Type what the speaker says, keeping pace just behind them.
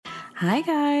Hi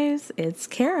guys, it's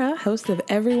Kara, host of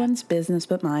Everyone's Business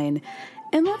But Mine.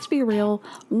 And let's be real,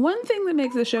 one thing that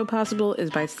makes the show possible is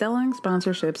by selling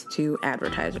sponsorships to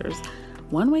advertisers.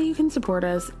 One way you can support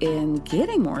us in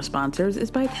getting more sponsors is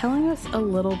by telling us a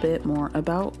little bit more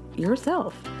about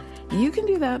yourself. You can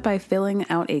do that by filling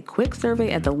out a quick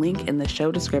survey at the link in the show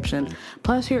description.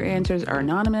 Plus, your answers are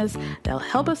anonymous. They'll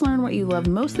help us learn what you love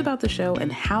most about the show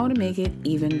and how to make it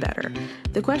even better.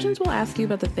 The questions will ask you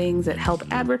about the things that help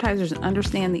advertisers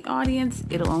understand the audience.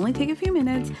 It'll only take a few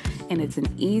minutes, and it's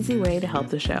an easy way to help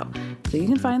the show. So you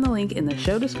can find the link in the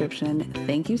show description.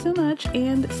 Thank you so much,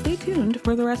 and stay tuned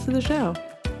for the rest of the show.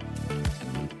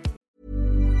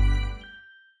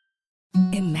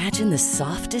 Imagine the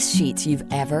softest sheets you've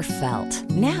ever felt.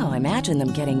 Now imagine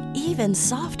them getting even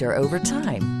softer over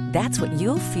time. That's what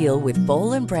you'll feel with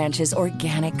Boll & Branch's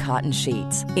organic cotton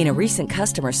sheets. In a recent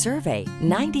customer survey,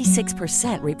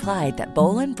 96% replied that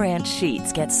Boll & Branch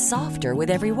sheets get softer with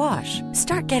every wash.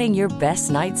 Start getting your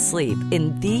best night's sleep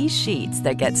in these sheets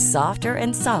that get softer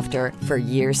and softer for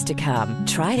years to come.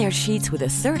 Try their sheets with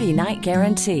a 30-night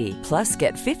guarantee. Plus,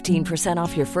 get 15%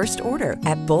 off your first order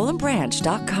at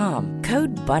bollandbranch.com.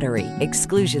 Code BUTTERY.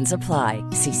 Exclusions apply.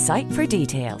 See site for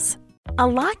details. A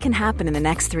lot can happen in the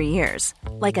next 3 years.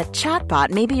 Like a chatbot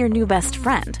may be your new best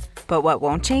friend. But what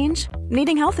won't change?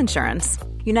 Needing health insurance.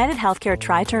 United Healthcare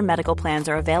Tri-Term Medical Plans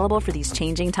are available for these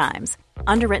changing times.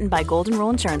 Underwritten by Golden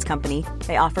Rule Insurance Company,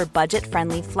 they offer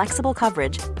budget-friendly, flexible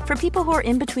coverage for people who are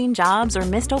in between jobs or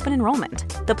missed open enrollment.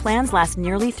 The plans last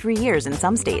nearly 3 years in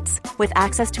some states, with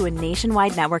access to a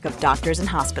nationwide network of doctors and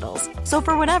hospitals. So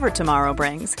for whatever tomorrow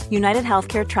brings, United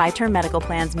Healthcare Tri-Term Medical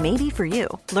Plans may be for you.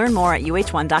 Learn more at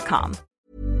uh1.com.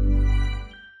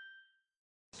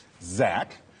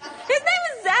 Zach. His name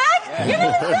is Zach? Your name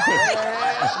is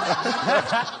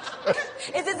Zach?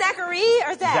 Is it Zachary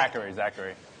or Zach?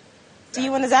 Zachary. Do you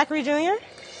want a Zachary Jr.?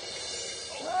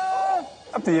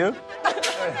 Up to you.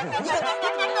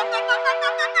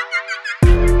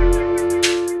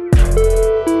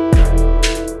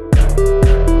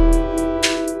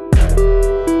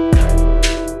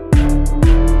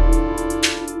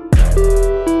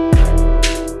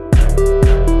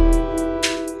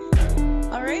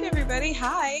 All right, everybody.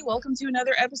 Hi. Welcome to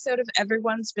another episode of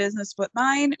Everyone's Business But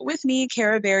Mine with me,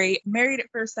 Kara Berry, Married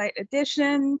at First Sight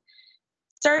edition.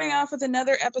 Starting off with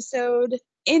another episode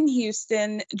in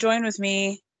Houston. Join with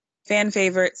me, fan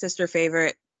favorite, sister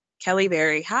favorite, Kelly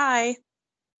Berry. Hi.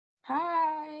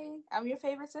 Hi. I'm your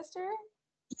favorite sister?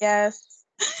 Yes.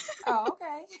 Oh,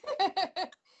 okay.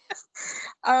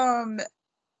 How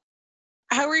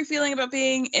are you feeling about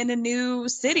being in a new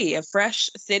city, a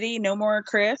fresh city? No more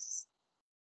Chris?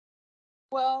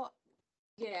 Well,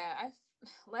 yeah,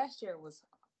 last year was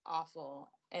awful,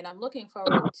 and I'm looking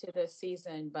forward to this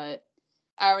season, but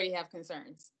I already have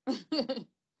concerns.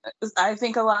 I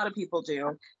think a lot of people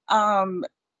do.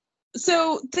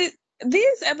 So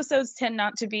these episodes tend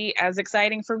not to be as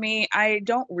exciting for me. I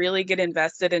don't really get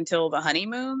invested until the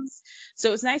honeymoons.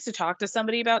 So it's nice to talk to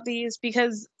somebody about these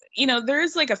because, you know,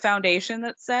 there's like a foundation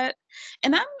that's set.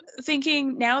 And I'm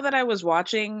thinking now that I was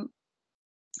watching,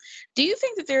 do you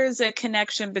think that there is a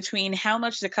connection between how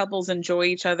much the couples enjoy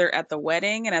each other at the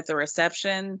wedding and at the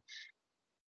reception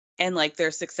and like their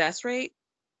success rate?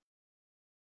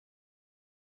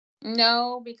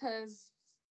 No, because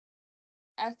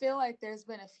I feel like there's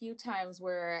been a few times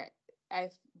where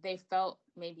they felt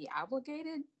maybe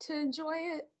obligated to enjoy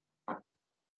it,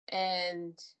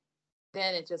 and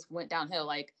then it just went downhill.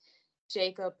 Like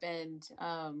Jacob and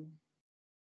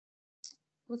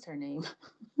what's her name?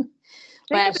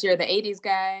 Last year, the '80s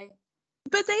guy.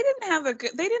 But they didn't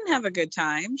have a good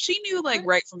time. She knew like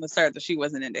right from the start that she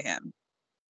wasn't into him.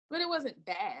 But it wasn't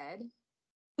bad.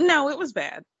 No, it was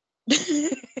bad.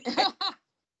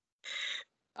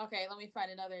 Okay, let me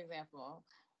find another example.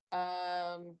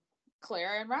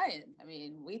 Clara and Ryan. I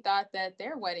mean, we thought that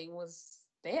their wedding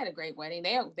they had a great wedding.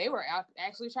 They were out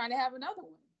actually trying to have another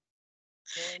one.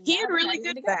 And he had really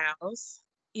good vows.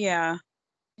 Yeah.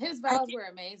 His vows were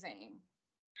amazing.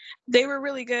 They were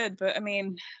really good, but I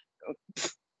mean,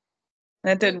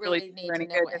 that didn't really need to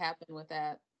know what happened with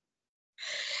that.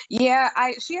 Yeah,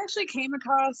 she actually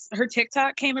her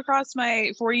TikTok came across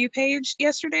my For You page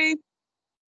yesterday,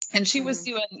 and she was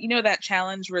doing, you know, that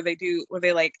challenge where they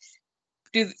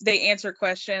answer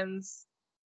questions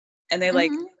and they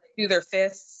like do their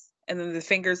fists and then the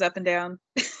fingers up and down.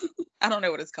 I don't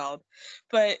know what it's called,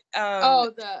 but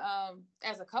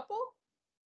as a couple?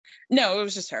 No, it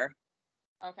was just her.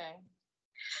 Okay.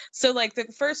 So like the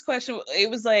first question, it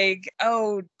was like,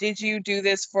 oh, did you do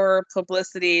this for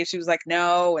publicity? She was like,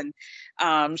 no. And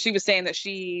she was saying that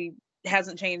she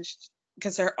hasn't changed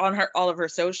because on all of her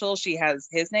socials, she has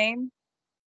his name.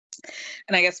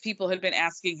 And I guess people had been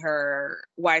asking her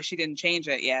why she didn't change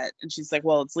it yet. And she's like,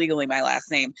 well, it's legally my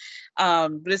last name.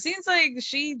 But it seems like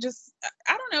she just,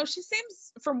 I don't know. She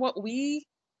seems from what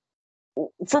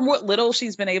little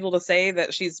she's been able to say,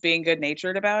 that she's being good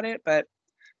natured about it. But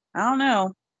I don't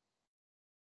know.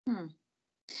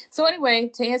 So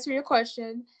anyway, to answer your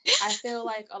question, I feel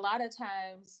like a lot of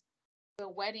times the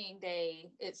wedding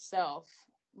day itself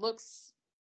looks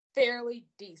fairly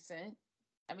decent.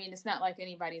 I mean, it's not like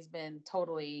anybody's been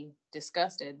totally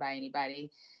disgusted by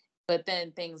anybody, but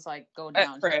then things like go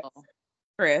downhill.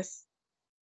 Chris.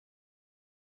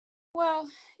 Well,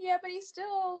 yeah, but he's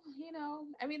still,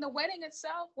 I mean, the wedding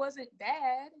itself wasn't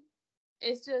bad.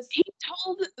 It's just he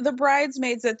told the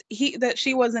bridesmaids that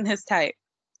she wasn't his type.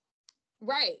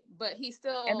 Right, but he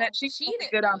still, and that she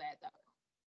didn't know that though.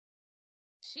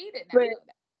 She did not know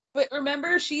that. But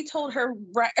remember, she told her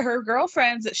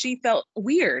girlfriends that she felt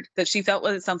weird, that she felt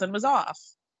that something was off.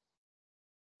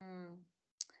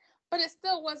 But it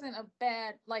still wasn't a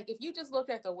bad, like, if you just looked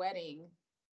at the wedding,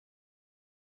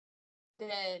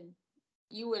 then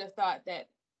you would have thought that,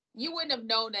 you wouldn't have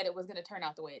known that it was going to turn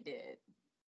out the way it did.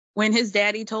 When his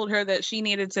daddy told her that she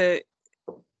needed to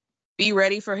be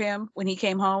ready for him when he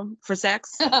came home for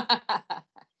sex.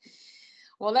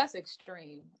 Well, that's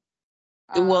extreme.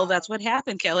 Well, that's what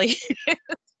happened, Kelly.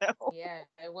 So. Yeah,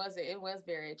 it was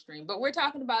very extreme. But we're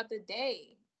talking about the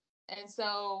day. And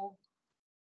so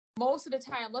most of the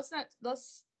time, let's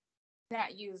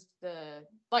not use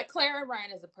like Claire and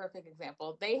Ryan is a perfect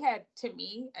example. They had, to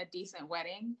me, a decent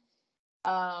wedding.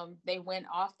 They went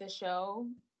off the show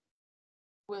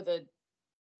with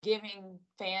giving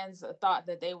fans a thought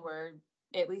that they were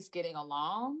at least getting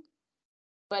along,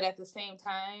 but at the same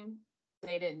time,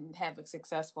 they didn't have a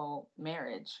successful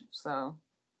marriage. So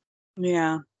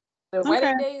yeah, the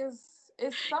wedding day is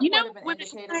somewhat of an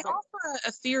indicator. When I offer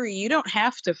a theory, you don't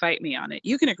have to fight me on it.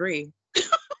 You can agree.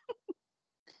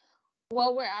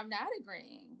 Well, where I'm not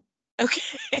agreeing. Okay.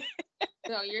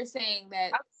 So you're saying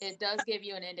that it does give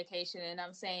you an indication, and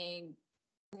I'm saying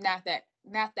not that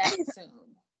soon.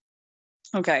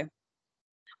 Okay.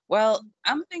 Well,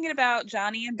 I'm thinking about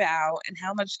Johnny and Bao and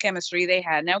how much chemistry they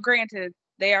had. Now, granted,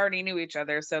 they already knew each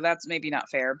other, so that's maybe not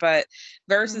fair. But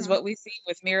versus what we see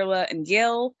with Mirla and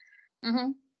Gil,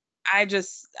 I'm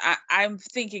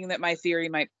thinking that my theory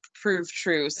might prove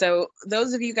true. So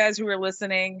those of you guys who are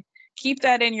listening, keep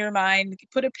that in your mind.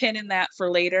 Put a pin in that for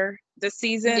later this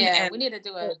season. Yeah, and we need to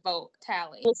do a vote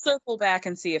tally. We'll circle back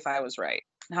and see if I was right.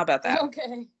 How about that?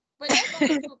 Okay. But that's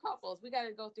only 2 couples. We got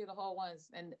to go through the whole ones,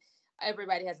 and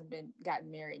everybody hasn't gotten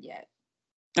married yet.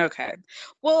 Okay.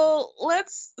 Well,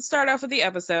 let's start off with the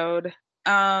episode.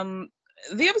 The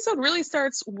episode really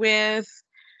starts with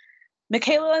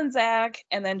Michaela and Zach,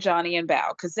 and then Johnny and Bao,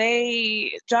 because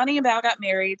Johnny and Bao got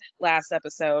married last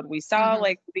episode. We saw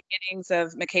like the beginnings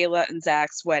of Michaela and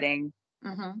Zach's wedding.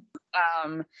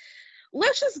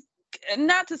 Let's just,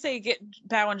 not to say get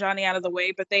Bao and Johnny out of the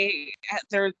way, but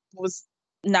there was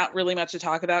not really much to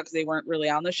talk about because they weren't really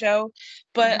on the show.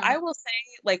 But I will say,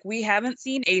 like, we haven't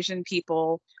seen Asian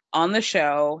people on the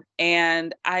show,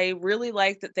 and I really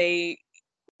like that they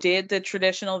did the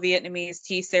traditional Vietnamese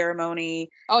tea ceremony.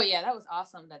 Oh yeah, that was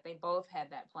awesome that they both had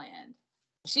that planned.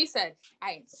 She said,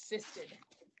 I insisted.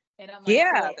 And I'm like,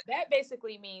 yeah, so that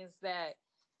basically means that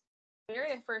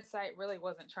Married at First Sight really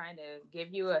wasn't trying to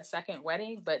give you a second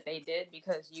wedding, but they did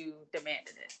because you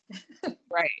demanded it.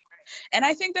 Right. And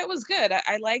I think that was good.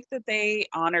 I like that they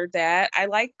honored that. I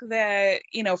like that,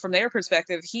 from their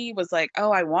perspective, he was like,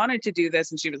 oh, I wanted to do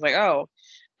this. And she was like, oh,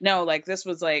 no, like this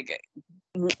was like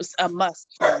a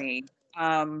must for me.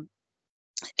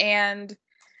 And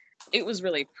it was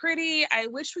really pretty. I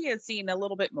wish we had seen a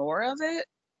little bit more of it.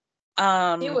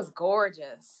 It was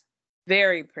gorgeous.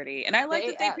 Very pretty. And I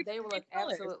like that they look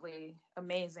absolutely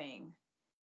amazing.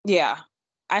 Yeah.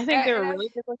 I think they're a really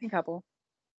good looking couple.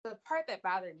 The part that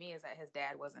bothered me is that his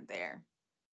dad wasn't there.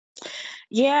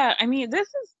 Yeah, I mean, this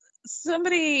is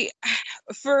somebody,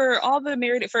 for all the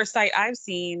Married at First Sight I've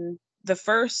seen, the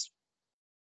first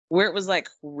where it was like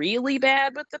really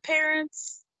bad with the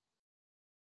parents.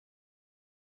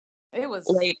 It was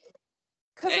like,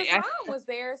 because his mom was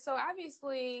there, so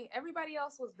obviously everybody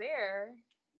else was there.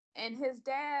 And his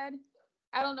dad,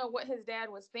 I don't know what his dad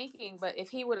was thinking, but if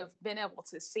he would have been able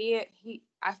to see it,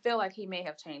 I feel like he may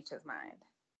have changed his mind.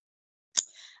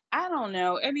 I don't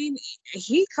know. I mean,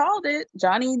 he called it.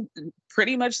 Johnny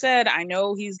pretty much said, I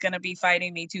know he's going to be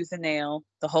fighting me tooth and nail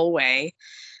the whole way.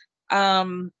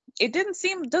 it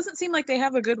doesn't seem like they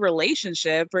have a good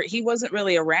relationship, or he wasn't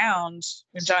really around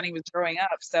when Johnny was growing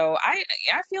up. So I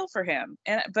feel for him,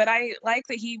 but I like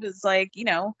that he was like,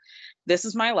 this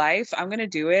is my life, I'm gonna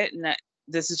do it, and that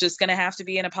this is just gonna have to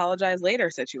be an apologize later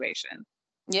situation.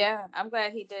 Yeah, I'm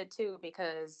glad he did too,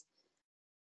 because,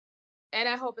 and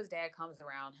I hope his dad comes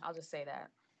around. I'll just say that.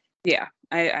 Yeah,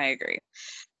 I agree.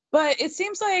 But it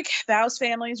seems like Bao's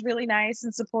family is really nice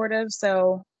and supportive,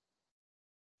 so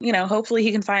hopefully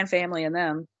he can find family in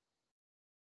them.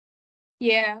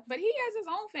 Yeah, but he has his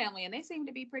own family and they seem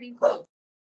to be pretty close.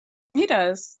 He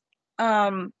does.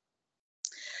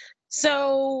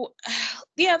 So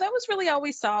yeah, that was really all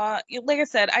we saw. Like I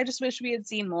said, I just wish we had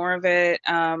seen more of it.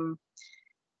 And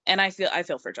I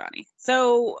feel for Johnny.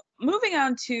 So moving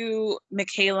on to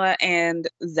Michaela and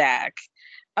Zach.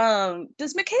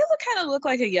 Does Michaela kind of look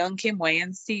like a young Kim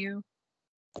Wayans to you?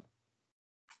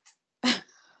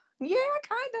 Yeah,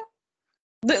 kind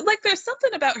of. Like there's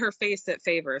something about her face that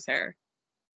favors her.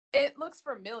 It looks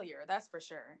familiar, that's for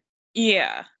sure.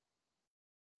 Yeah.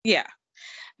 Yeah.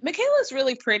 Michaela's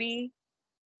really pretty.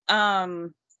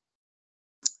 And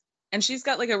she's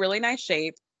got like a really nice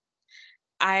shape.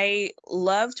 I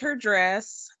loved her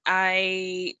dress.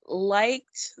 I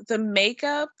liked the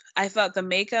makeup. I thought the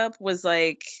makeup was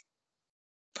like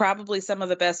probably some of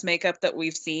the best makeup that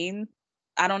we've seen.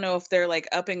 I don't know if they're like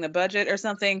upping the budget or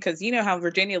something, because you know how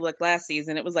Virginia looked last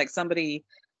season. It was like somebody,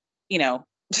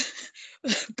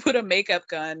 put a makeup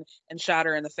gun and shot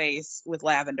her in the face with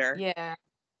lavender. Yeah.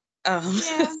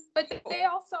 Yeah, but they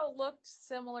also looked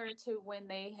similar to when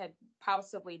they had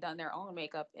possibly done their own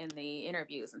makeup in the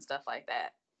interviews and stuff like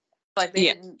that. Like they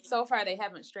didn't, so far they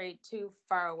haven't strayed too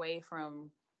far away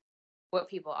from what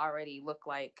people already look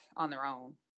like on their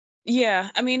own. Yeah,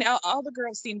 I mean, all the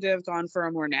girls seem to have gone for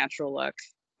a more natural look,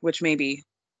 which maybe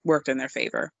worked in their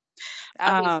favor.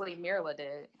 Obviously, Mirla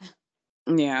did.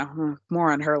 Yeah,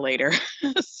 more on her later.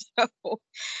 So,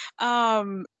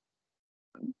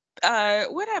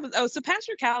 what happened? Oh, so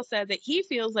Pastor Cal said that he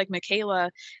feels like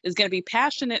Michaela is going to be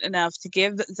passionate enough to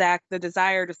give Zach the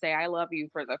desire to say, I love you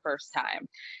for the first time.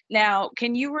 Now,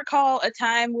 can you recall a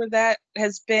time where that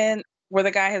has been, where the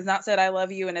guy has not said, I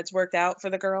love you, and it's worked out for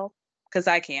the girl? Because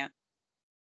I can't.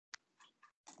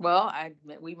 Well,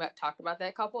 we talked about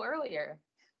that couple earlier.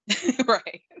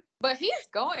 Right. But he's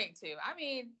going to. I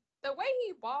mean, the way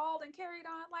he bawled and carried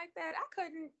on like that, I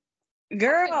couldn't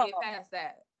get past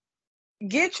that.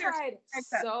 He cried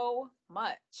so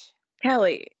much.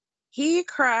 Kelly, he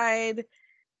cried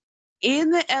in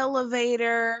the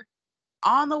elevator,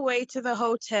 on the way to the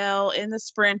hotel, in the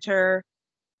Sprinter,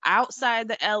 outside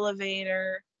the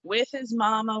elevator, with his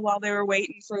mama while they were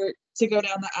waiting to go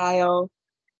down the aisle.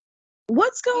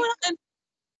 What's going on?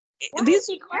 Why is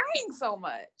he crying so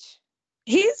much?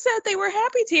 He said they were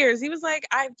happy tears. He was like,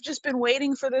 I've just been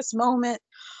waiting for this moment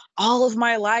all of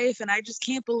my life, and I just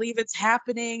can't believe it's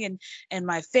happening, and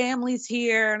my family's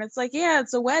here. And it's like, yeah,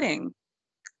 it's a wedding.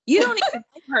 You don't even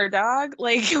know her, dog.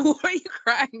 Like, what are you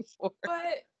crying for?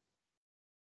 But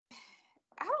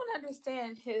I don't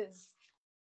understand his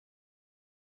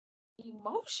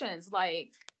emotions.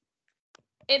 Like,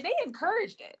 and they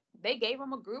encouraged it. They gave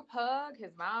him a group hug.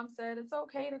 His mom said it's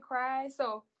okay to cry.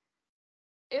 So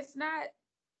it's not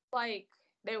like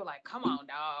they were like, come on,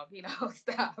 dog,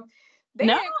 stop. They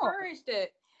encouraged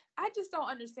it. I just don't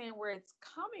understand where it's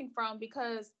coming from,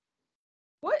 because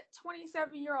what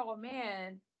 27-year-old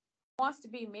man wants to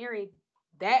be married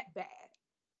that bad?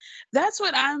 That's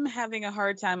what I'm having a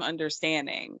hard time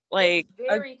understanding. Like,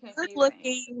 very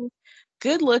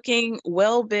good looking,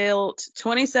 well-built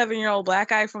 27-year-old black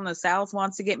guy from the South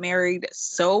wants to get married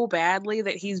so badly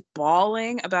that he's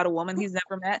bawling about a woman he's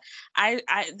never met. I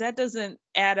that doesn't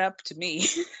add up to me.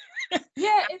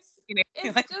 Yeah,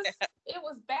 it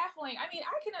was baffling. I mean,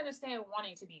 I can understand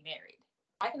wanting to be married.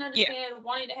 I can understand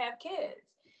wanting to have kids.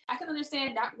 I can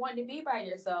understand not wanting to be by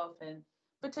yourself and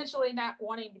potentially not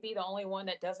wanting to be the only one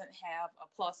that doesn't have a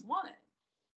plus one.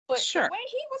 But the way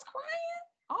he was crying,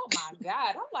 oh my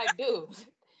God. I'm like, dude,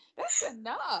 that's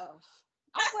enough.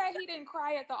 I'm glad he didn't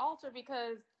cry at the altar,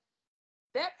 because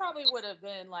that probably would have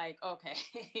been like, okay,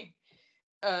 you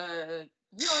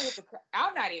don't have to cry.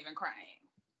 I'm not even crying.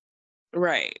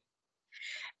 Right.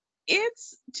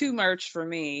 It's too much for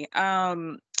me.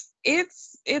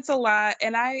 It's a lot.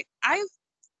 And I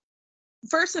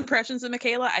first impressions of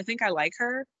Michaela, I think I like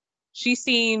her. She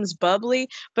seems bubbly,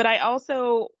 but I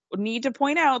also need to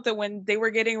point out that when they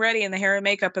were getting ready in the hair and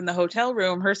makeup in the hotel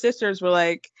room, her sisters were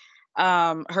like,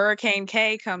 Hurricane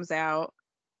K comes out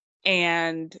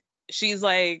and she's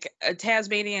like a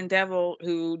Tasmanian devil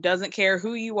who doesn't care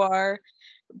who you are.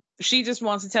 she just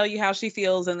wants to tell you how she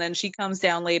feels, and then she comes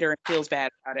down later and feels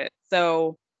bad about it.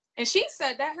 So, and she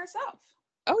said that herself.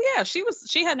 oh yeah,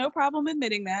 she had no problem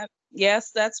admitting that.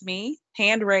 Yes, that's me.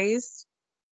 Hand raised,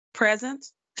 present.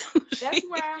 That's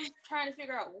where I'm trying to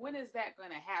figure out, when is that going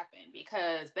to happen?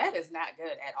 Because that is not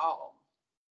good at all.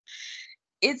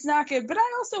 It's not good, but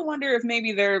I also wonder if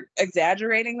maybe they're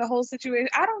exaggerating the whole situation.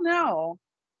 I don't know.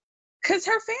 Because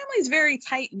her family's very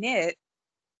tight knit,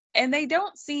 and they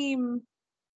seem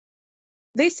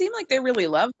like they really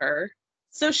love her.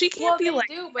 So she can't be like,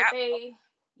 do, but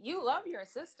you love your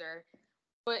sister,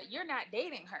 but you're not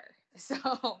dating her.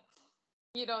 So,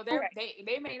 you know,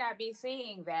 they may not be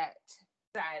seeing that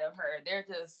side of her. They're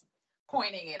just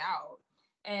pointing it out.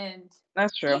 And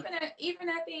that's true. Even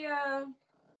at the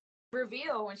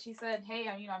reveal, when she said, "Hey,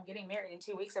 I'm getting married in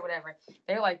 2 weeks or whatever,"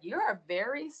 they're like, "You are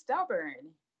very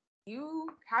stubborn.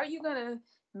 How are you gonna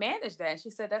manage that?" She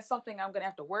said, "That's something I'm gonna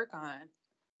have to work on."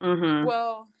 Mm-hmm.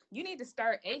 Well, you need to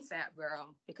start ASAP,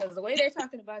 girl, because the way they're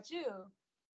talking about you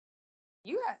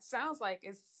sounds like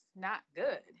it's not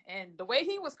good. And the way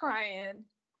he was crying,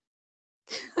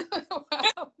 I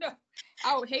don't know.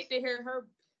 I would hate to hear her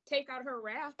take out her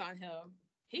wrath on him.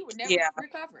 He would never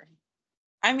recover.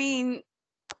 I mean,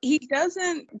 he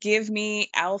doesn't give me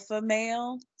alpha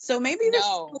male, so maybe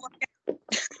no.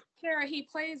 Kara, he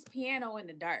plays piano in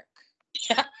the dark.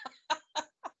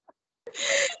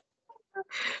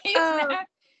 He's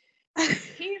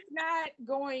not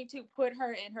going to put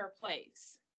her in her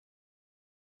place.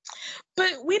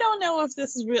 But we don't know if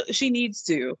this is real. She needs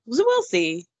to. So we'll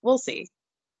see. We'll see.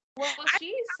 Well,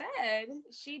 she said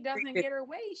she doesn't get her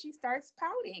way. She starts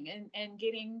pouting and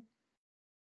getting,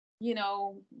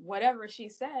 whatever she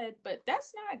said. But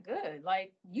that's not good.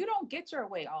 Like, you don't get your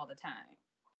way all the time.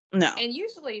 No. And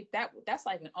usually that's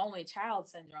like an only child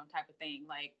syndrome type of thing.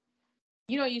 Like,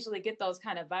 you don't usually get those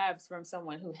kind of vibes from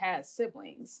someone who has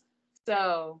siblings.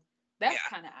 So that's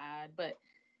kind of odd. But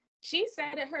she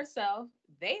said it herself.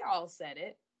 They all said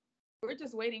it. We're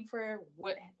just waiting for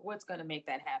what's going to make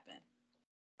that happen.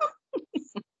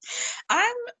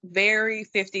 I'm very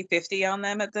 50-50 on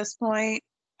them at this point.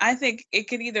 I think it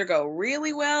could either go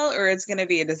really well or it's going to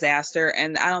be a disaster.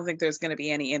 And I don't think there's going to be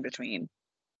any in between.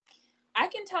 I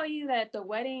can tell you that the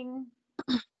wedding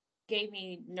gave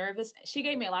me nervous. She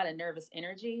gave me a lot of nervous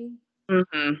energy.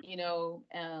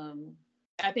 Mm-hmm.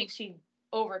 I think she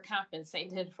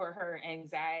overcompensated for her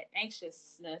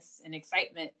anxiousness and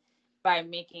excitement by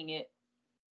making it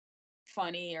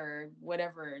funny or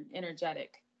whatever,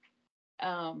 energetic.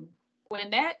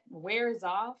 When that wears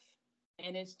off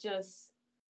and it's just,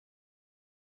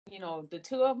 the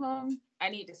two of them, I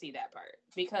need to see that part,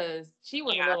 because she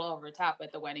was a little over top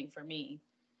at the wedding for me.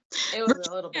 It was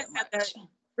a little bit much.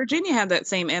 Virginia had that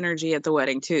same energy at the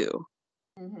wedding too.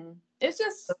 Mm-hmm. It's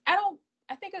just, I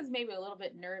think it was maybe a little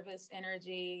bit nervous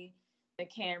energy, the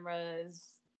cameras,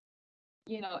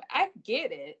 I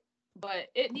get it, but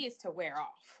it needs to wear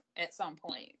off at some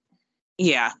point.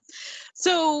 Yeah.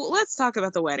 So let's talk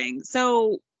about the wedding.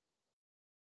 So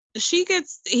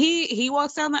he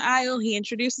walks down the aisle, he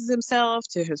introduces himself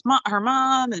to her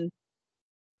mom, and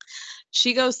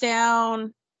she goes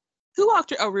down. Who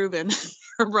walked her? Oh, Ruben,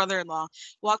 her brother-in-law,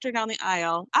 walked her down the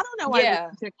aisle. I don't know why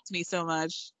Ruben tickles me so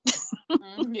much.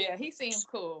 Yeah, he seems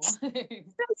cool. He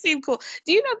seemed cool.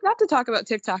 Do you know, not to talk about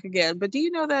TikTok again, but do you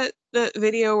know that the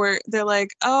video where they're like,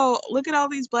 "Oh, look at all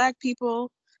these black people,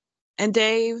 and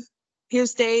Dave,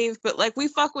 here's Dave, but like we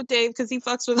fuck with Dave because he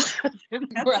fucks with us."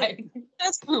 Right.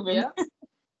 That's Ruben. Yep.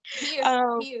 He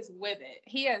is with it.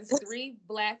 He has 4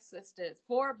 black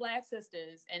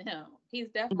sisters in him. He's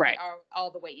definitely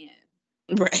all the way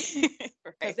in. Right.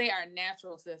 Because they are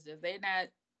natural sisters. They're not,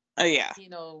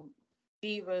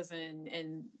 divas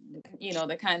and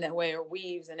the kind that wear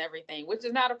weaves and everything, which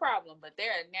is not a problem, but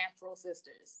they're natural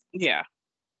sisters. Yeah.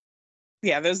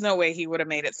 Yeah, there's no way he would have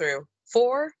made it through.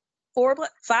 5,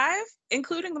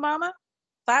 including the mama?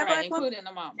 5 black including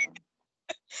the mama.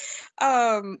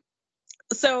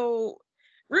 So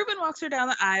Ruben walks her down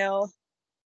the aisle.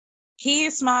 He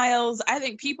smiles. I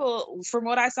think people, from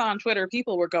what I saw on Twitter,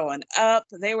 people were going up.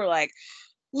 They were like,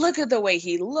 look at the way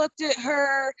he looked at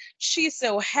her. She's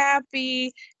so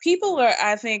happy. People are,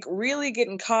 I think, really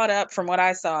getting caught up from what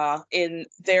I saw in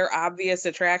their obvious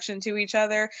attraction to each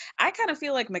other. I kind of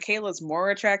feel like Michaela's more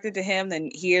attracted to him than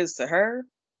he is to her.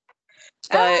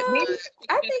 But maybe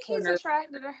I think he's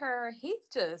attracted to her.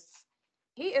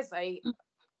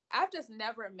 I've just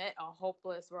never met a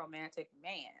hopeless romantic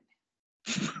man.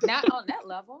 Not on that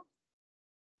level.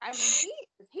 I mean,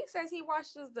 he says he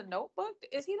watches The Notebook.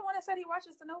 Is he the one that said he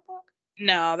watches The Notebook?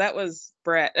 No, that was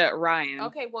Ryan.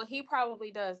 Okay, well, he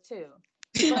probably does too.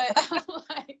 But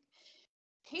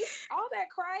he's all that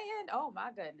crying. Oh my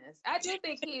goodness. I do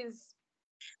think he's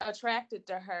attracted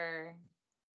to her,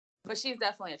 but she's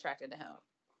definitely attracted to him.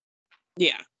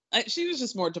 Yeah. She was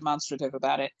just more demonstrative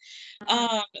about it.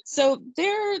 So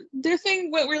their thing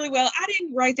went really well. I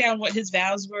didn't write down what his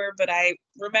vows were, but I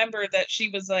remember that she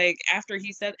was like, after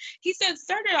he said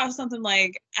started off something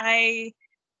like, I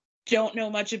don't know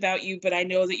much about you, but I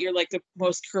know that you're like the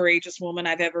most courageous woman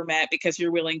I've ever met because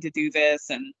you're willing to do this,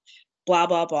 and blah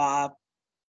blah blah.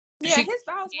 Yeah, his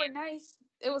vows were nice.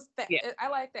 It was I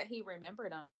like that he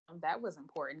remembered them. That was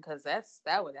important because that's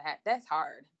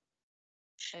hard.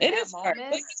 It is hard.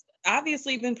 But he's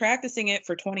obviously been practicing it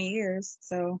for 20 years,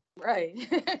 so right.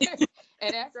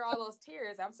 And after all those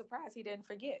tears, I'm surprised he didn't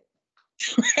forget.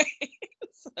 Right.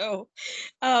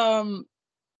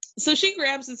 So she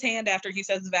grabs his hand after he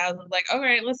says his vows and is like, all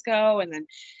right, let's go. And then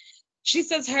she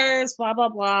says hers, blah, blah,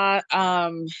 blah.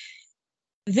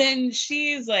 Then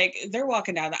she's like, they're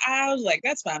walking down the aisle, like,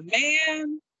 that's my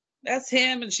man. That's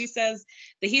him. And she says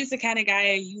that he's the kind of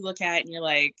guy you look at and you're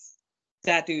like,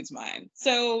 that dude's mine.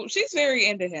 So she's very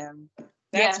into him.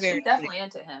 She's definitely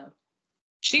into him.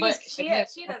 She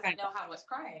doesn't know how much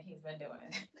crying he's been doing.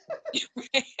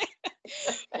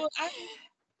 Well,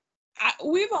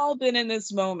 we've all been in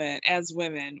this moment as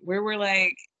women where we're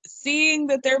like seeing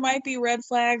that there might be red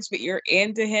flags, but you're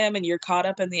into him and you're caught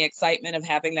up in the excitement of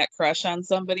having that crush on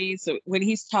somebody. So when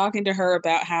he's talking to her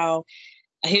about how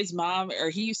his mom,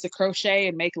 or he used to crochet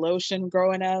and make lotion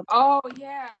growing up. Oh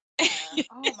yeah.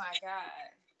 Oh my God.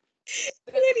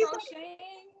 The crocheting.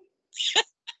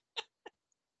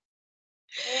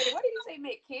 And what did you say?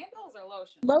 Make candles or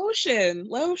lotion?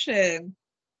 Lotion.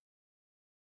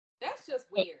 That's just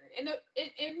weird. And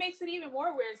it makes it even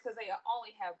more weird because they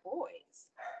only have boys.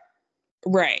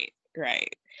 Right.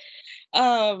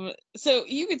 So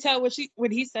you could tell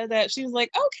when he said that, she was like,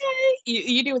 okay.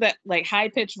 You do that like high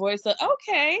pitched voice, like,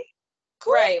 okay.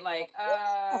 Cool. Right, like,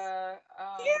 I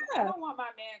don't want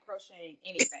my man crocheting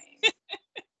anything.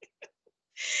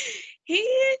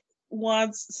 He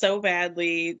wants so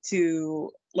badly to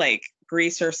like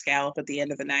grease her scalp at the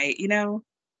end of the night, you know?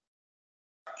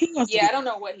 I don't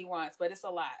know what he wants, but it's a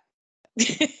lot.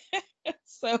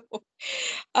 So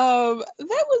that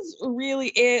was really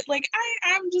it. Like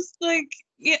I'm just like,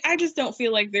 I just don't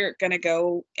feel like they're gonna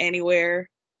go anywhere.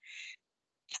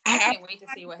 I can't wait to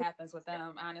see what happens with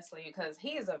them, honestly, because he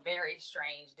is a very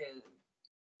strange dude.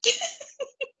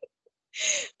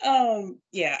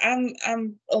 Yeah,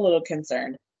 I'm a little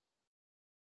concerned.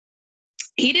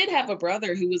 He did have a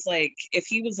brother who was like, if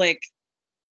he was like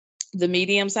the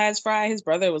medium-sized fry, his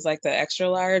brother was like the extra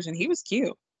large, and he was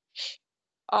cute.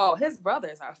 Oh, his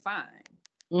brothers are fine.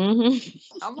 Mm-hmm.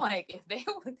 I'm like, if they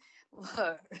would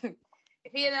look,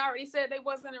 if he had already said they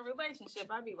wasn't in a relationship,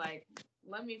 I'd be like,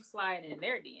 let me slide in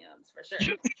their DMs for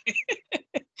sure.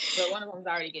 But one of them's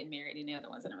already getting married and the other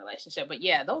one's in a relationship. But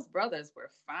yeah, those brothers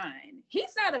were fine. He's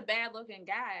not a bad looking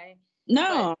guy.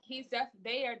 No.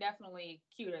 They are definitely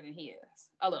cuter than he is.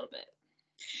 A little bit.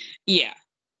 Yeah.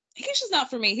 He's just not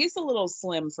for me. He's a little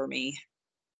slim for me.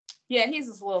 Yeah, he's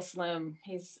just a little slim.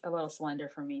 He's a little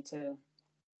slender for me too.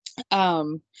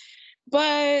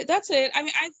 But that's it. I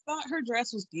mean, I thought her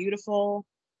dress was beautiful.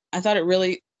 I thought it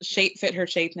really fit her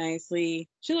shape nicely.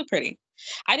 She looked pretty.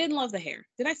 I didn't love the hair.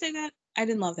 Did I say that? I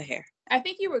didn't love the hair. I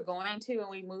think you were going to when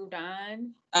we moved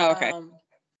on. Oh, okay.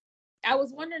 I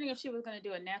was wondering if she was going to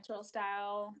do a natural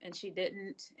style, and she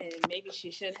didn't, and maybe she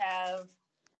should have.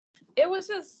 It was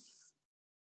just,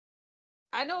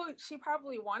 I know she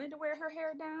probably wanted to wear her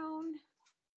hair down,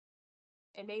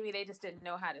 and maybe they just didn't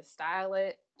know how to style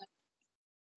it,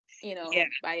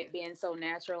 by it being so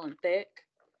natural and thick.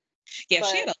 Yeah, but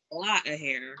she had a lot of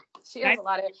hair. She has a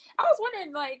lot of hair. I was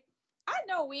wondering, like, I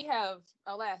know we have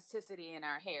elasticity in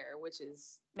our hair, which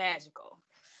is magical,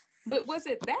 but was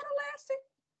it that elastic?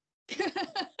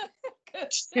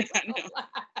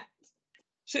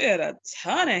 She had a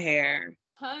ton of hair.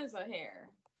 Tons of hair.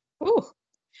 Ooh.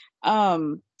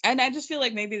 And I just feel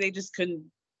like maybe they just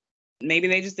didn't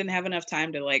have enough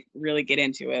time to like really get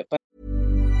into it. But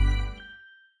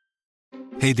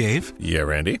Hey Dave. Yeah,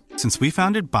 Randy. Since we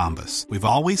founded Bombas, we've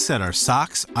always said our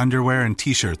socks, underwear, and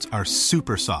t-shirts are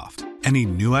super soft. Any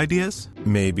new ideas?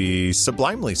 Maybe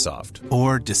sublimely soft.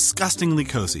 Or disgustingly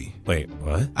cozy. Wait,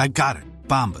 what? I got it.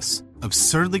 Bombas.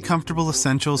 Absurdly comfortable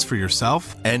essentials for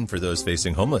yourself and for those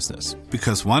facing homelessness.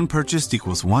 Because one purchased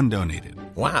equals one donated.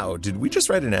 Wow, did we just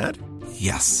write an ad?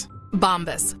 Yes.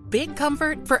 Bombas. Big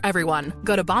comfort for everyone.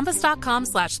 Go to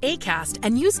bombas.com/ACAST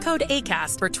and use code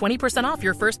ACAST for 20% off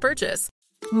your first purchase.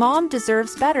 Mom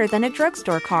deserves better than a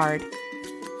drugstore card.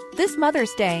 This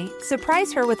Mother's Day,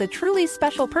 surprise her with a truly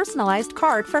special personalized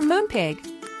card from Moonpig.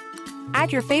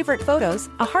 Add your favorite photos,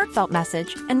 a heartfelt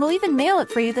message, and we'll even mail it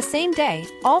for you the same day,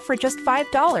 all for just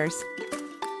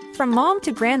 $5. From mom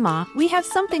to grandma, we have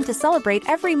something to celebrate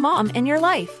every mom in your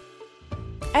life.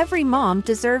 Every mom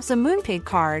deserves a Moonpig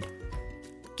card.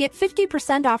 Get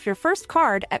 50% off your first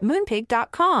card at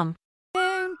moonpig.com.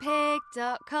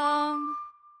 Moonpig.com.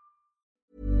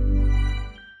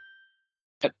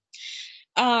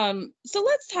 So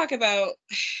let's talk about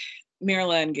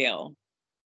Mirla and Gail.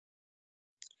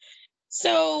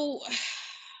 So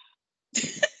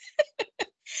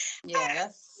yeah,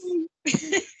 that's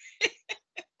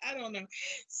I don't know.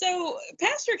 So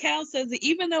Pastor Cal says that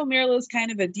even though Mirla's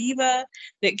kind of a diva,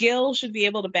 that Gail should be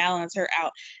able to balance her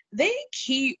out. They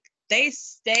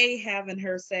stay having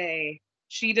her say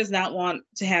she does not want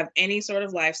to have any sort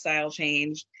of lifestyle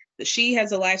change, that she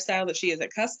has a lifestyle that she is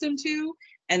accustomed to,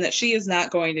 and that she is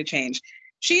not going to change.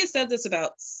 She has said this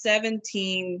about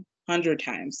 1,700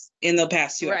 times in the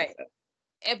past 2 episodes.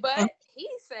 But he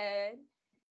said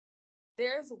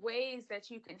there's ways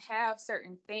that you can have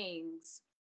certain things,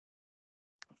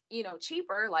 you know,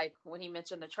 cheaper, like when he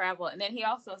mentioned the travel. And then he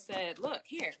also said, look,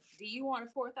 here, do you want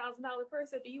a $4,000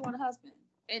 purse or do you want a husband?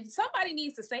 And somebody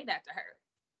needs to say that to her.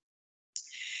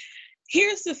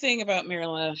 Here's the thing about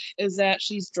Mirla is that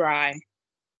she's dry.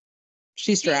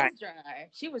 She's dry.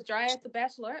 She was dry at the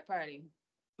bachelorette party.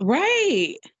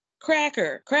 Right.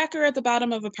 Cracker at the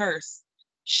bottom of a purse.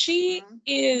 She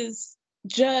is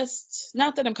just,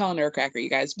 not that I'm calling her a cracker, you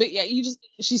guys, but yeah,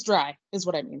 she's dry is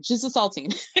what I mean. She's a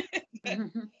saltine.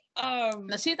 No,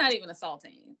 she's not even a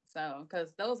saltine. So,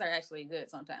 because those are actually good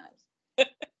sometimes.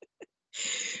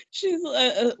 She's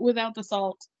without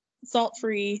the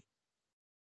salt-free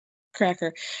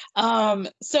cracker.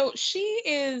 So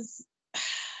she's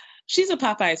a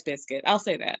Popeye's biscuit. I'll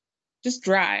say that. Just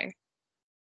dry.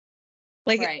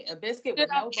 Like a biscuit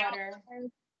with no butter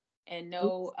and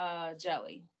no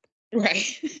jelly.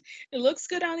 Right. It looks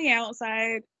good on the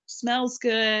outside, smells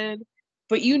good,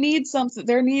 but you need something.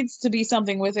 There needs to be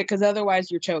something with it because otherwise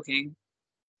you're choking.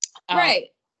 Right.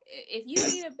 If you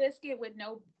eat a biscuit with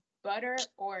no butter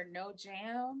or no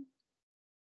jam,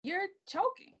 you're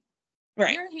choking.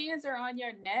 Right. Your hands are on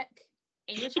your neck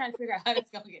and you're trying to figure out how it's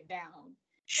going to get down.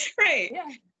 Right. Yeah.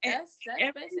 That's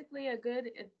basically a good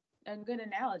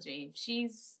analogy.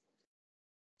 She's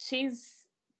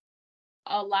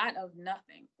a lot of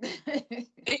nothing.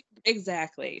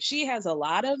 Exactly.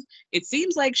 It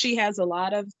seems like she has a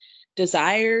lot of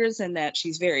desires and that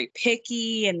she's very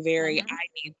picky and very, I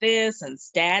need this and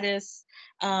status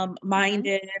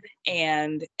minded.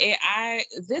 And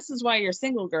this is why you're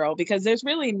single, girl, because there's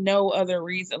really no other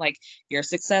reason. Like, you're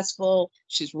successful.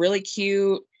 She's really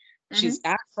cute. She's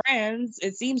got friends,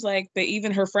 it seems like, but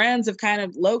even her friends have kind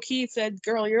of low-key said,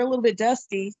 girl, you're a little bit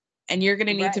dusty and you're going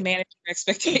to need to manage your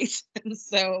expectations.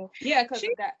 So yeah,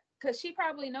 because she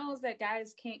probably knows that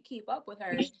guys can't keep up with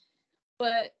her.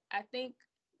 But I think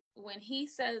when he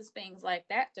says things like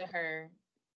that to her,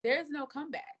 there's no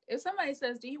comeback. If somebody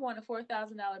says, do you want a $4,000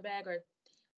 bag or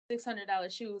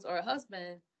 $600 shoes or a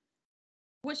husband,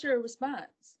 what's your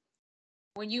response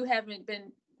when you haven't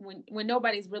been when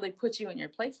nobody's really put you in your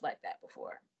place like that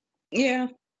before? Yeah,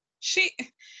 she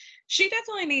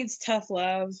definitely needs tough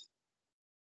love.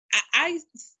 I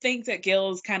think that Gil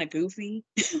is kind of goofy,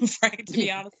 right, to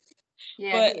be honest.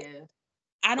 Yeah, but he is.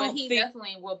 But he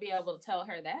definitely will be able to tell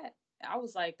her that. I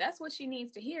was like, that's what she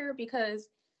needs to hear, because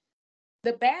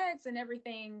the bags and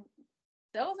everything,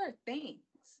 those are things.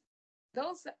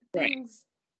 Those things,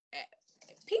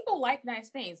 people like nice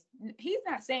things. He's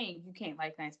not saying you can't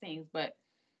like nice things, but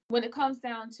when it comes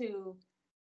down to,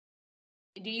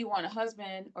 do you want a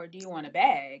husband or do you want a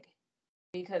bag?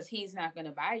 Because he's not going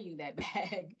to buy you that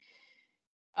bag.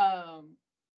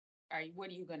 What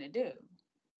are you going to do?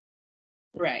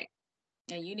 Right.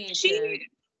 And you need to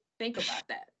think about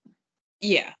that.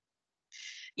 Yeah.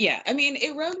 Yeah. I mean,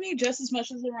 it rubbed me just as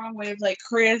much as the wrong way of like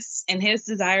Chris and his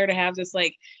desire to have this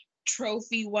like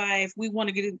trophy wife. We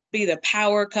want to be the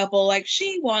power couple. Like,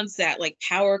 she wants that like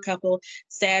power couple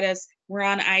status. We're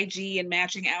on IG and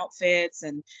matching outfits,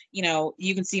 and you know,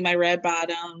 you can see my red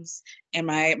bottoms and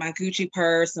my Gucci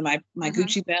purse and my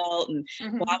Gucci belt and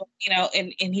blah, you know,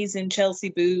 and he's in Chelsea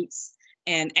boots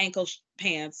and ankle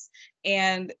pants,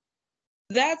 and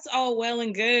that's all well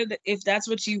and good if that's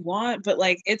what you want, but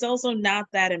like, it's also not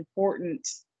that important.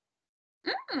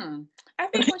 I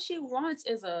think what she wants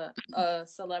is a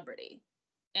celebrity,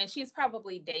 and she's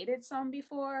probably dated some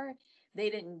before. They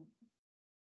didn't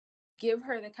give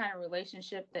her the kind of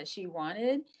relationship that she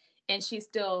wanted, and she's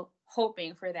still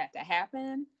hoping for that to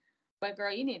happen. But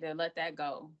girl, you need to let that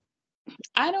go.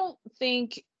 I don't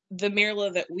think the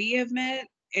Mirla that we have met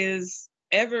is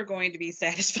ever going to be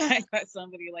satisfied by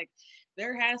somebody. Like,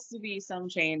 there has to be some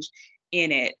change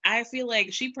in it. I feel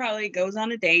like she probably goes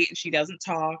on a date and she doesn't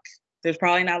talk. There's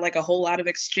probably not like a whole lot of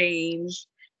exchange.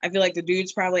 I feel like the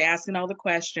dude's probably asking all the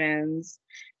questions.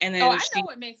 And then I know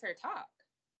what makes her talk.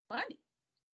 Money.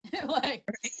 Like,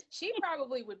 she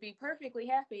probably would be perfectly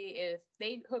happy if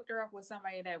they hooked her up with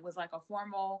somebody that was like a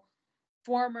former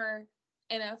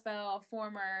NFL,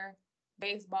 former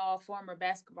baseball, former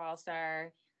basketball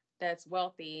star that's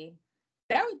wealthy.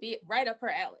 That would be right up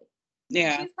her alley.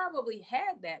 Yeah. She's probably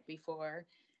had that before,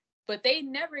 but they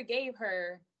never gave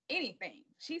her anything.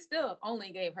 She still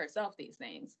only gave herself these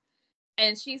things.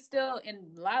 And she's still in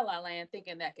La La Land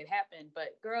thinking that could happen.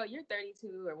 But girl, you're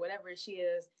 32 or whatever she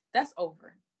is. That's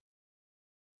over.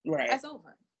 Right. That's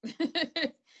over.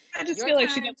 I just Your feel like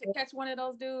time to catch one of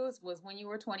those dudes was when you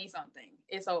were 20 something.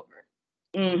 It's over.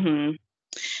 Mm-hmm.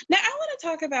 Now I want to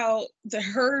talk about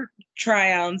her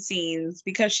try-on scenes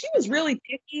because she was really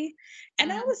picky,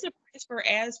 and I was surprised for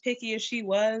as picky as she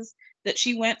was that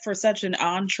she went for such an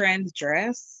on-trend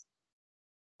dress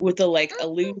with the like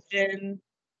illusion.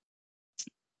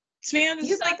 Man,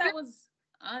 You thought that was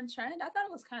on trend? I thought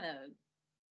it was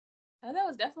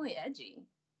definitely edgy.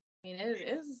 I mean,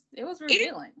 it was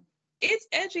revealing. It's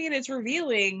edgy and it's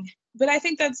revealing, but I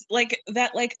think that's like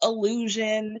that like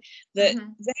illusion that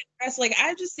dress. Like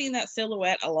I've just seen that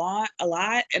silhouette a lot,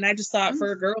 and I just thought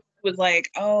for a girl who was like,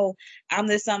 oh, I'm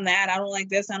this, I'm that, I don't like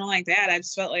this, I don't like that. I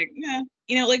just felt like, yeah,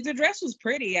 like the dress was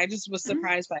pretty. I just was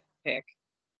surprised by the pick.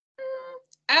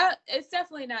 It's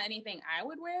definitely not anything I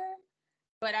would wear.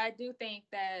 But I do think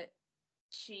that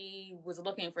she was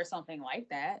looking for something like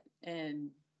that, and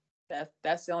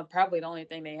that's probably the only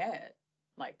thing they had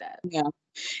like that. Yeah,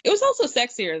 it was also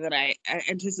sexier than I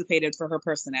anticipated for her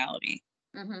personality.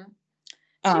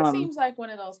 She seems like one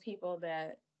of those people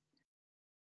that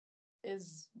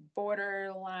is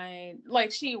borderline.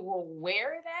 Like she will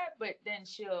wear that, but then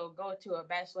she'll go to a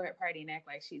bachelorette party and act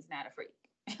like she's not a freak.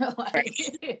 Right.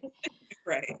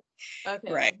 Right.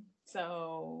 Okay. Right.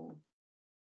 So.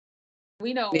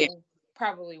 We know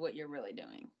probably what you're really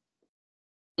doing.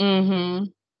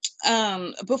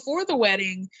 Before the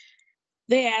wedding,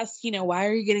 they asked, why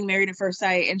are you getting married at first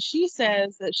sight? And she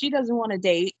says that she doesn't want to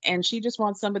date and she just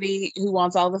wants somebody who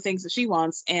wants all the things that she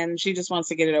wants and she just wants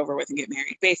to get it over with and get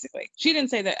married, basically. She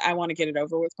didn't say that I want to get it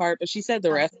over with part, but she said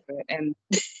the rest of it. And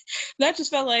that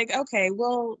just felt like, okay,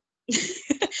 well,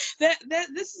 that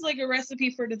this is like a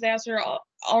recipe for disaster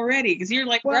already. Because you're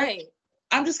like, well, right.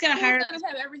 I'm just going to hire. You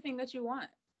have everything that you want.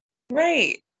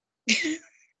 Right.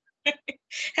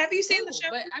 Have you seen the show?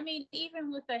 But I mean,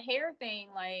 even with the hair thing,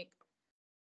 like,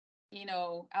 I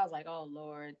was like, oh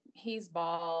Lord, he's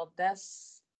bald.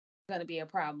 That's going to be a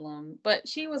problem. But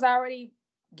she was already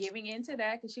giving into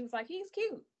that because she was like, he's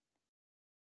cute.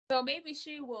 So maybe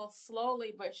she will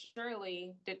slowly but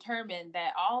surely determine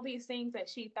that all these things that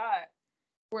she thought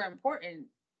were important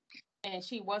and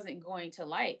she wasn't going to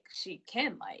like, she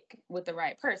can like with the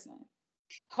right person.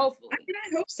 Hopefully. I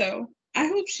hope so. I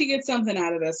hope she gets something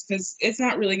out of this because it's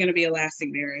not really going to be a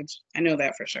lasting marriage. I know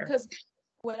that for sure. Because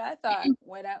what I thought,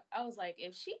 I was like,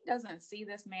 if she doesn't see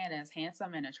this man as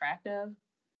handsome and attractive,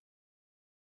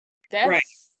 that's right.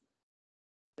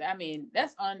 I mean,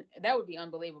 that would be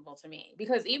unbelievable to me.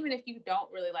 Because even if you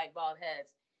don't really like bald heads,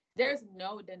 there's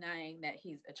no denying that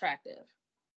he's attractive.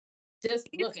 Just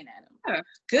looking at him. Yeah.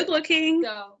 Good looking.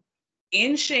 So,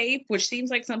 in shape, which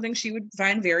seems like something she would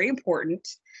find very important.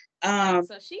 So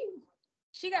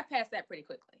she got past that pretty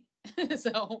quickly.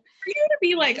 So for you to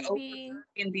be like over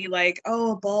and be like,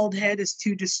 oh, a bald head is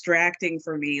too distracting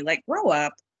for me. Like, grow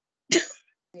up.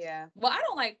 Yeah. Well, I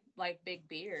don't like big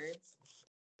beards.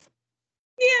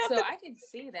 Yeah. So I could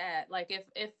see that. Like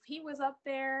if he was up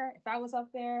there, if I was up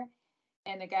there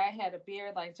and the guy had a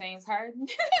beard like James Harden,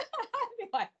 I'd be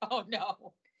like, oh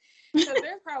no. Because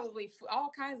there's probably all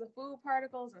kinds of food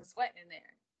particles and sweat in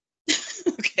there.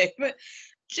 Okay, but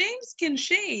James can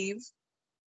shave.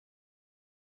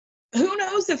 Who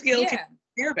knows if he'll get his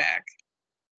hair back?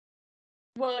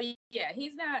 Well, yeah,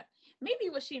 he's not. Maybe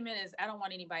what she meant is I don't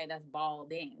want anybody that's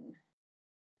balding.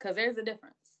 Because there's a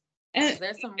difference.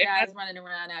 There's some guys running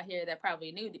around out here that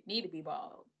probably need to be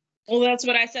bald. Well, that's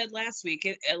what I said last week.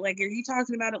 Like, are you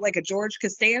talking about it like a George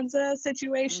Costanza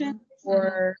situation?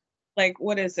 Or like,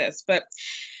 what is this? But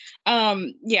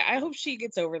yeah, I hope she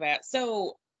gets over that.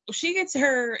 So she gets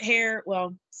her hair,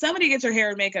 somebody gets her hair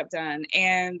and makeup done,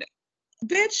 and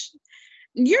bitch,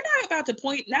 you're not about to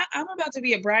point, I'm about to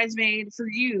be a bridesmaid for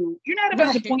you. You're not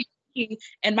about to point me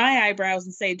and my eyebrows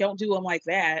and say, don't do them like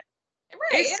that.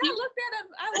 Right. And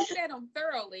I looked at him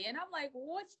thoroughly and I'm like,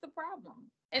 what's the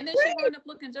problem? And then she wound up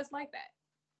looking just like that.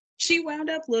 she wound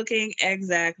up looking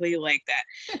exactly like that.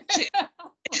 She,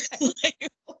 like,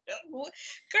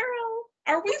 girl,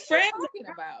 are we friends? Talking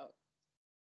about?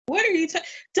 What are you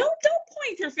don't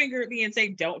point your finger at me and say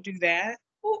don't do that.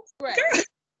 Well, right. Girl,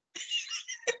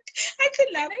 I could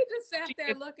not. They just sat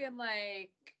there looking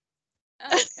like,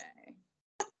 okay.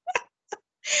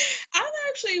 I'm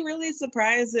actually really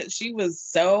surprised that she was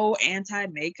so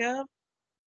anti-makeup.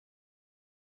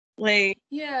 Like,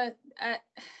 yeah, that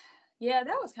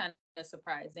was kind of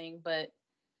surprising. But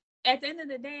at the end of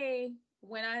the day,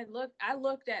 when I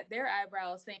looked at their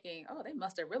eyebrows thinking, oh, they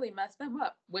must have really messed them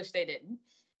up, which they didn't.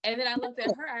 And then I looked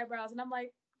at her eyebrows and I'm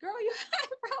like, girl, your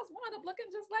eyebrows wound up looking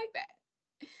just like that.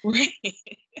 right.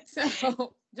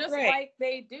 So just like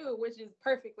they do, which is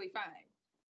perfectly fine.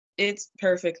 It's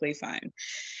perfectly fine.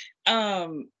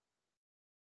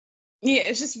 Yeah,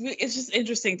 it's just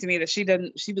interesting to me that she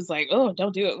was like, oh,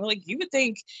 don't do it. Well, like, you would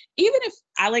think, even if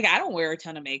I don't wear a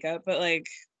ton of makeup, but like,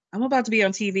 I'm about to be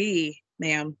on TV,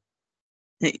 ma'am.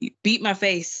 Beat my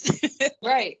face.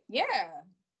 Right. Yeah.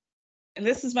 And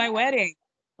this is my wedding.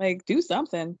 Like, do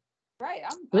something. Right.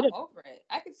 I'm over it.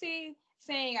 I could see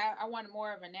saying I want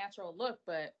more of a natural look,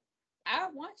 but I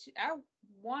want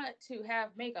to have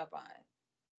makeup on.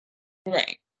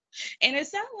 Right. And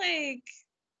it's not like,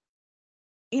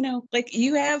 you know, like,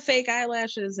 you have fake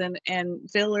eyelashes and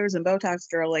fillers and Botox,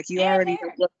 girl. Like, you already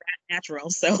look that natural.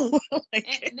 So like,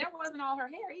 and that wasn't all her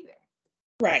hair either.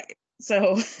 Right.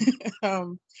 So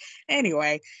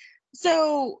anyway,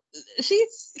 so she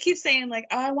keeps saying like,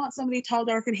 oh, I want somebody tall,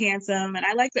 dark, and handsome. And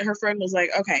I like that her friend was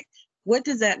like, okay, what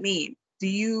does that mean?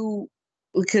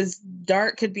 Because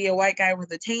dark could be a white guy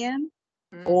with a tan,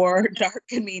 or dark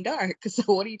could mean dark. So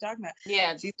what are you talking about?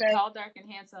 Yeah, she said tall, dark, and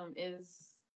handsome is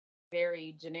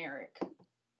very generic.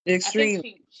 Extreme. I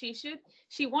think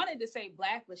she wanted to say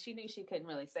black, but she knew she couldn't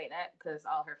really say that because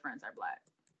all her friends are black.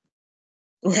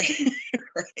 Right.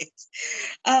 Right.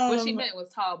 What she meant was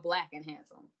tall, black, and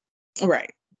handsome.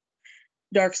 Right.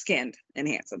 Dark skinned and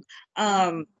handsome.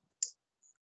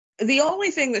 The only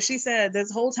thing that she said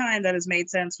this whole time that has made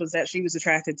sense was that she was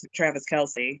attracted to Travis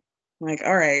Kelce. I'm like,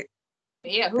 all right.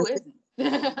 Yeah, who isn't?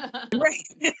 Right.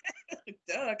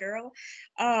 Duh, girl.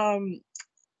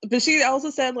 But she also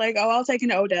said like, oh, I'll take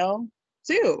an Odell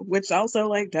too, which also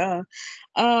like, duh.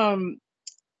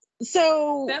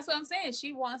 So that's what I'm saying.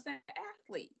 She wants an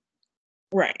athlete.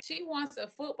 Right. She wants a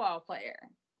football player.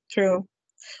 True.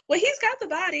 Well, he's got the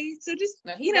body, so just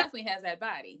he definitely has that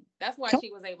body. That's why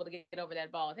she was able to get over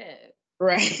that bald head.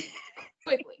 Right.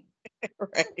 Quickly.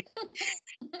 Right.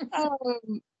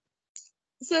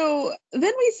 So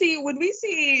then we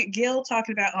see Gil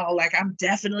talking about, oh, like, I'm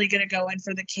definitely gonna go in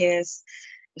for the kiss.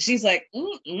 She's like,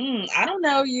 I don't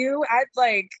know you. I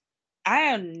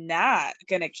am not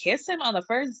gonna kiss him on the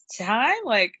first time.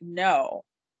 Like, no.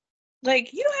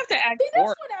 Like, you don't have to act. That's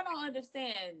what I don't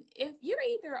understand. If you're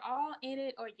either all in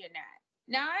it or you're not.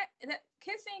 Now,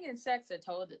 kissing and sex are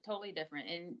totally different,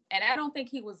 and I don't think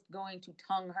he was going to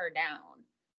tongue her down.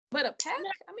 But a peck?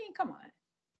 I mean, come on.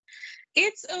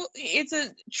 It's a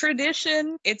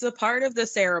tradition. It's a part of the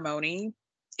ceremony.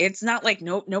 It's not like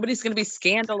nobody's gonna be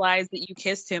scandalized that you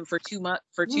kissed him for 2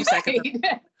 seconds.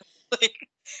 Like,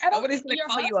 nobody's gonna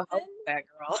call you a hoe for that,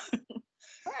 girl.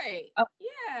 Right.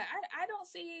 Yeah, I don't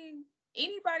see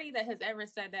anybody that has ever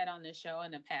said that on the show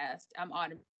in the past. I'm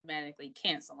automatically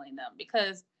canceling them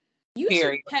because you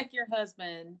should peck your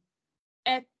husband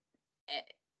at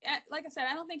like I said,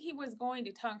 I don't think he was going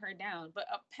to tongue her down, but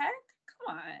a peck?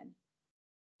 Come on.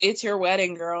 It's your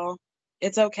wedding, girl.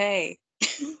 It's okay.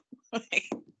 Like,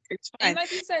 it's fine. And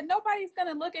like you said, nobody's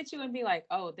gonna look at you and be like,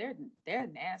 oh, they're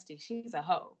nasty. She's a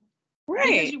hoe. Right.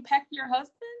 Because you pecked your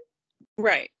husband?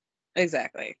 Right.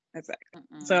 Exactly.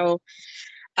 So,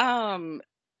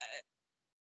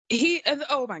 he,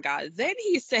 oh my God. Then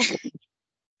he said,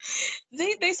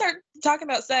 they start talking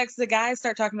about sex. The guys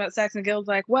start talking about sex, and Gil's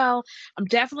like, well, I'm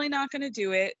definitely not going to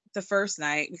do it the first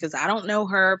night because I don't know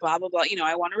her, blah, blah, blah. You know,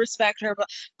 I want to respect her,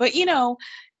 but you know,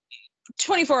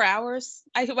 24 hours,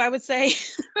 I would say.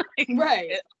 Like,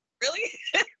 right. Really?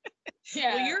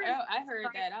 Yeah. Well, I heard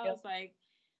that. I was like,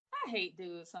 I hate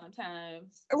dudes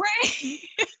sometimes. Right.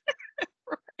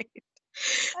 Right.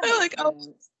 They're like,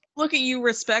 oh, look at you,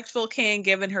 respectful king,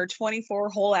 giving her 24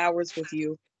 whole hours with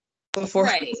you before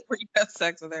you have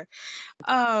sex with her.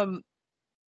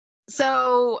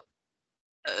 So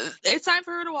it's time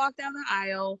for her to walk down the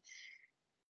aisle.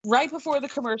 Right before the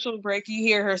commercial break, you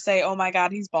hear her say, oh my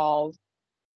God, he's bald.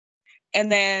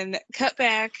 And then cut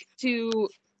back to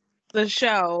the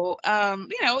show.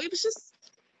 You know, it was just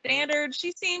standard.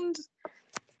 She seemed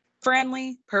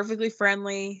friendly, perfectly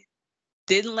friendly.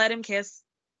 Didn't let him kiss.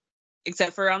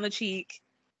 except for on the cheek.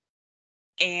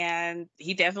 And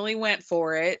he definitely went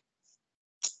for it.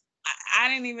 I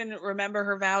didn't even remember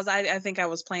her vows. I think I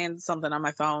was playing something on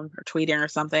my phone or tweeting or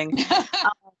something.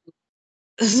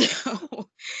 So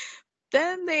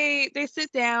then they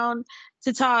sit down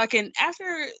to talk, and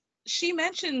after she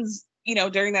mentions,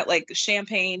 during that like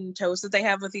champagne toast that they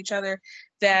have with each other,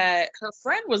 that her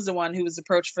friend was the one who was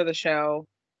approached for the show.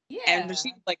 Yeah. And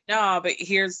she's like, no, but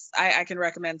I can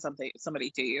recommend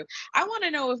somebody to you. I want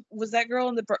to know, was that girl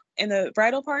in the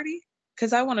bridal party?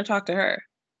 Because I want to talk to her.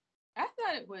 I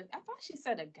thought she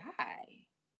said a guy.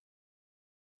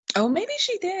 Oh, maybe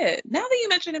she did. Now that you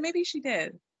mention it, maybe she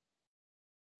did.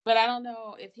 But I don't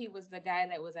know if he was the guy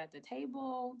that was at the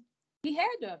table. He had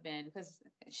to have been, because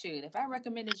shoot, if I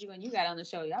recommended you and you got on the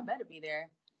show, y'all better be there.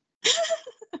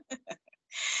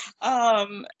 How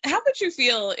would you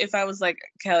feel if I was like,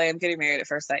 Kelly, I'm getting married at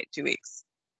first sight, 2 weeks?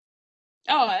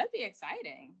 Oh, that'd be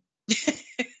exciting.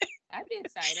 I'd be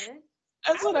excited.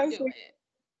 That's what I would do it.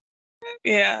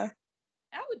 Yeah.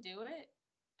 I would do it.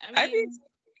 I'd be excited.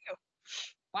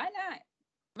 Why not?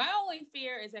 My only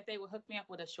fear is that they would hook me up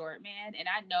with a short man, and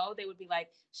I know they would be like,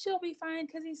 she'll be fine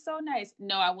because he's so nice.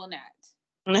 No, I will not.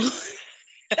 No.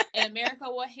 And America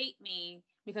will hate me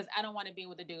because I don't want to be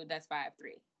with a dude that's 5'3".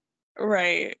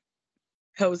 Right.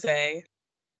 Jose.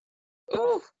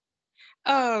 Ooh.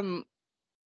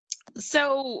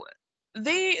 So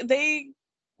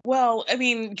well, I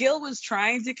mean, Gil was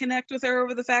trying to connect with her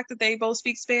over the fact that they both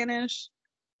speak Spanish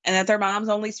and that their moms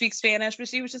only speak Spanish, but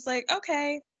she was just like,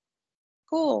 okay,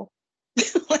 cool.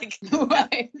 Like,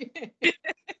 right.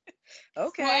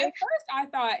 Okay. Well, at first I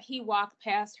thought he walked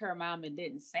past her mom and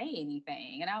didn't say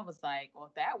anything. And I was like,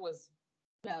 well, that was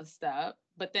messed up.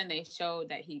 But then they showed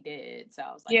that he did. So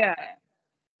I was like, yeah. Okay.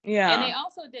 Yeah. And they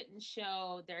also didn't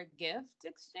show their gift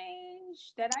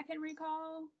exchange that I can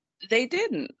recall. They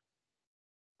didn't.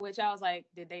 Which I was like,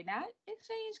 did they not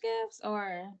exchange gifts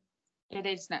or did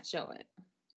they just not show it?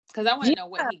 Because I want to know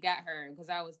what he got her. Because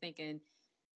I was thinking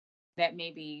that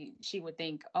maybe she would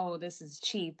think, oh, this is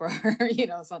cheap or,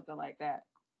 something like that.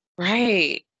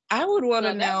 Right. I would want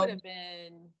to know. That would have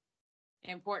been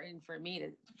important for me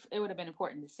it would have been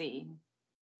important to see.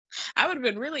 I would have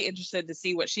been really interested to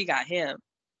see what she got him.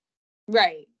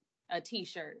 Right. A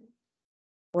t-shirt.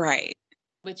 Right.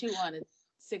 But you wanted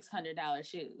 $600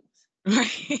 shoes.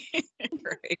 Right.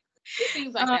 Right. She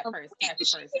seems like that type of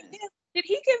person. Did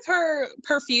he give her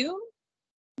perfume?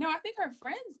 No, I think her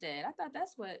friends did. I thought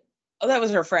that's what. Oh, that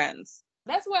was her friends.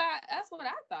 That's what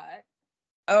I thought.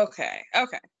 Okay.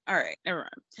 All right. Never mind.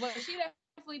 Well, she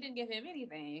definitely didn't give him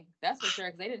anything. That's for sure,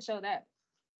 because they didn't show that.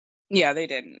 Yeah, they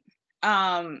didn't.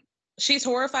 She's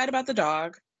horrified about the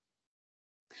dog.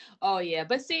 Oh yeah,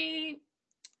 but see,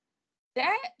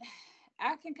 that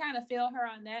I can kind of feel her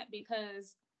on that,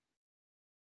 because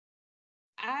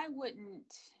I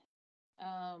wouldn't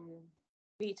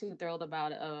be too thrilled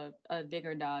about a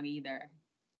bigger dog either.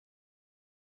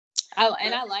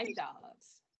 I like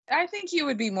dogs. I think you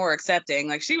would be more accepting.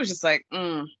 Like, she was just like,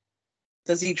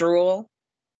 does he drool?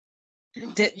 I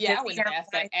wouldn't have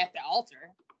asked that at the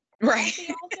altar. Right. At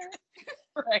the altar?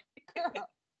 Right.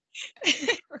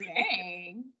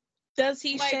 Dang. Does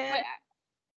he shed?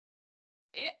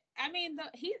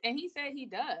 He said he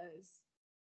does.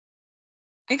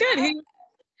 Good.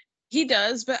 He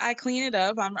does, but I clean it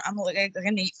up. I'm like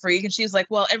a neat freak, and she's like,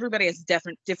 well, everybody has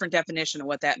different definition of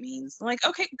what that means. I'm like,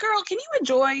 okay, girl, can you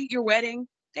enjoy your wedding?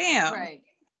 Damn. Right.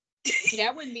 Yeah,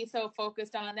 I wouldn't be so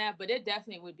focused on that, but it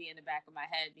definitely would be in the back of my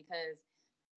head, because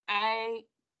I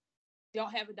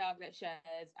don't have a dog that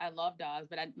sheds. I love dogs,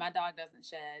 but my dog doesn't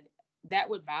shed. That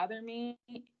would bother me.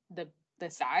 The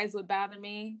size would bother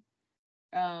me.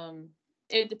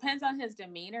 It depends on his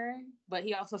demeanor, but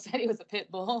he also said he was a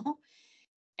pit bull.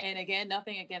 And again,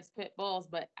 nothing against pit bulls,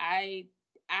 but I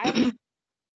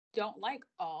don't like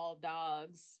all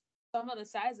dogs. Some of the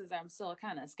sizes I'm still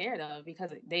kind of scared of,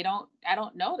 because I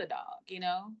don't know the dog,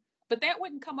 but that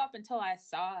wouldn't come up until I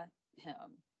saw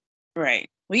him. Right.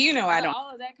 Well, I don't.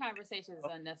 All of that conversation is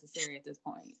unnecessary at this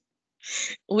point.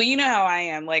 Well, you know how I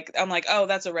am. Like, I'm like, oh,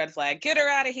 that's a red flag. Get her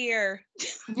out of here.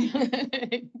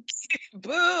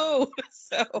 Boo.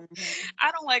 So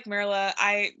I don't like Mirla.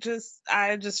 I just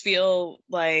feel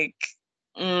like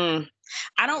I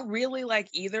don't really like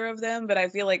either of them, but I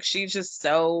feel like she's just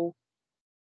so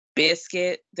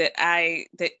biscuit that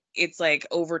it's like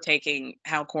overtaking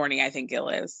how corny I think Gil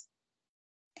is.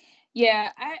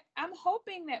 Yeah, I'm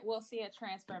hoping that we'll see a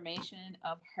transformation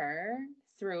of her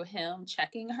through him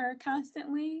checking her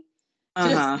constantly,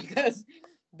 just because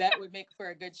that would make for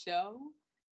a good show.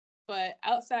 But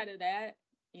outside of that,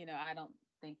 I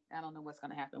don't know what's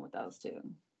going to happen with those two.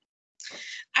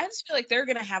 I just feel like they're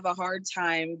going to have a hard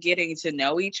time getting to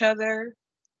know each other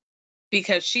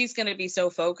because she's going to be so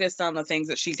focused on the things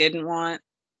that she didn't want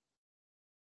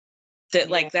that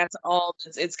like that's all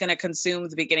it's going to consume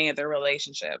the beginning of their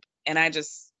relationship. And I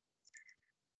just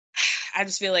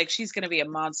feel like she's going to be a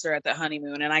monster at the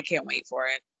honeymoon, and I can't wait for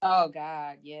it. Oh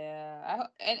God, yeah.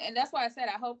 And that's why I said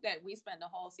I hope that we spend the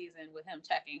whole season with him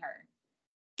checking her,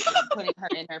 putting her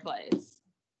in her place.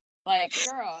 Like,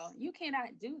 girl, you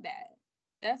cannot do that.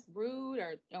 That's rude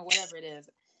or whatever it is.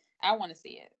 I want to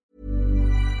see it.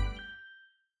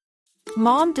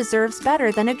 Mom deserves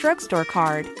better than a drugstore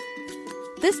card.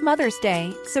 This Mother's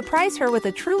Day, surprise her with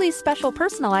a truly special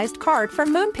personalized card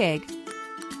from Moonpig.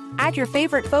 Add your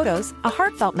favorite photos, a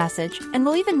heartfelt message, and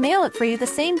we'll even mail it for you the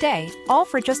same day, all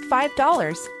for just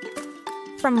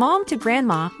 $5. From mom to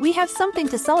grandma, we have something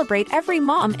to celebrate every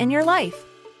mom in your life.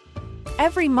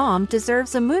 Every mom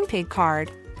deserves a Moonpig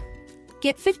card.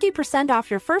 Get 50%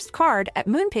 off your first card at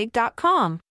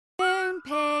moonpig.com.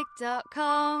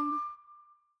 Moonpig.com.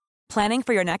 Planning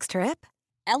for your next trip?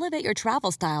 Elevate your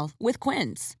travel style with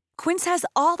Quince. Quince has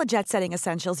all the jet-setting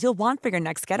essentials you'll want for your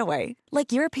next getaway,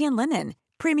 like European linen,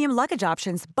 premium luggage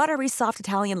options, buttery soft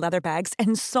Italian leather bags,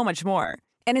 and so much more.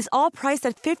 And is all priced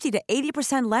at 50 to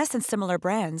 80% less than similar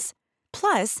brands.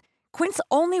 Plus, Quince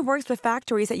only works with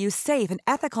factories that use safe and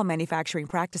ethical manufacturing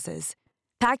practices.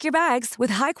 Pack your bags with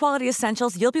high-quality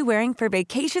essentials you'll be wearing for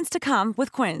vacations to come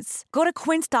with Quince. Go to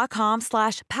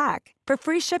quince.com/pack for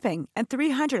free shipping and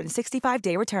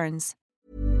 365-day returns.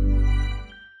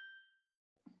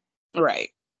 Right.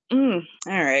 All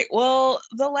right. Well,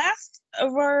 the last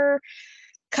of our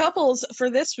couples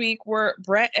for this week were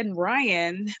Brett and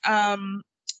Ryan.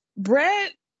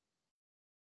 Brett,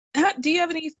 do you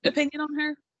have any opinion on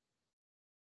her?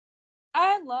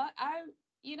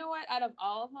 You know what? Out of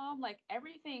all of them, like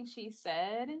everything she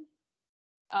said,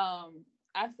 I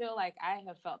feel like I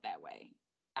have felt that way.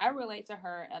 I relate to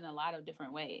her in a lot of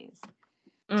different ways.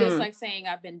 Just like saying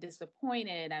I've been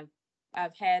disappointed.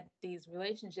 I've had these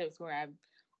relationships where I've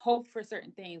hoped for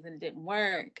certain things and it didn't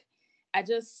work.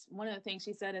 One of the things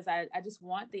she said is I just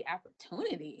want the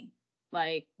opportunity.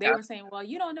 Like they were saying, well,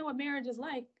 you don't know what marriage is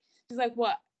like. She's like,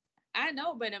 well, I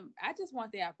know, but I just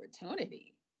want the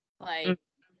opportunity. Like,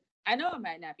 I know it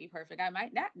might not be perfect. I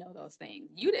might not know those things.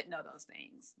 You didn't know those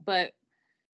things, but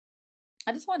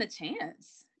I just want a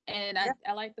chance. And I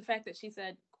like the fact that she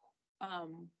said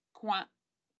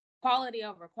quality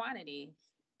over quantity,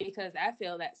 because I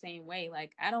feel that same way.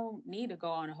 Like, I don't need to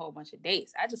go on a whole bunch of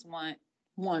dates. I just want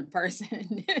one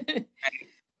person.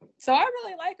 So I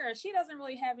really like her. She doesn't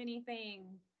really have anything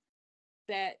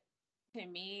that to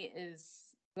me is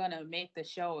going to make the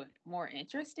show more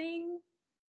interesting.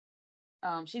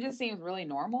 She just seems really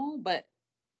normal, but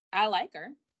I like her.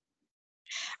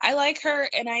 I like her,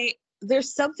 and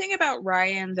there's something about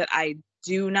Ryan that I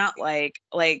do not like.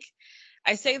 Like,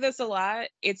 I say this a lot.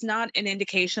 It's not an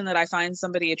indication that I find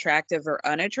somebody attractive or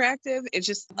unattractive. It's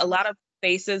just a lot of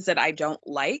faces that I don't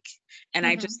like, and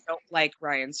I just don't like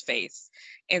Ryan's face.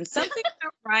 And something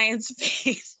about Ryan's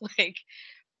face, like,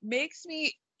 makes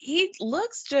me, he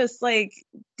looks just like,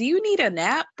 do you need a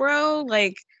nap, bro?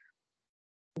 Like,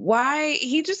 why?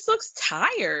 He just looks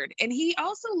tired. And he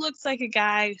also looks like a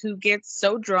guy who gets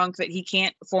so drunk that he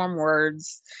can't form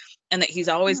words, and that he's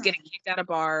always getting kicked out of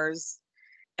bars,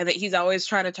 and that he's always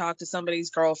trying to talk to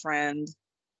somebody's girlfriend.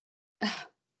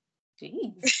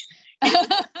 Jeez. I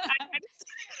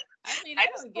mean, I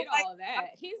don't get all of that.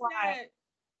 He's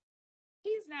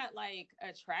not like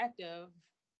attractive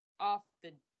off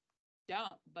the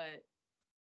jump, but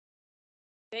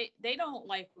they don't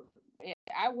like,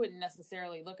 I wouldn't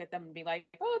necessarily look at them and be like,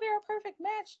 oh, they're a perfect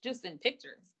match just in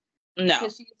pictures. No.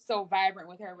 Because she's so vibrant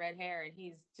with her red hair and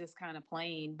he's just kind of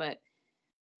plain. But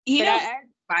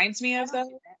reminds me of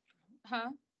though?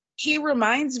 Huh? He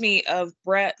reminds me of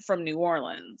Brett from New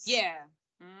Orleans. Yeah.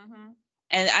 Mm-hmm.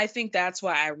 And I think that's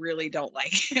why I really don't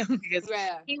like him, because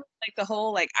he was like the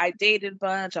whole, like, I dated a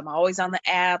bunch. I'm always on the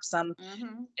apps. I'm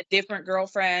a different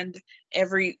girlfriend,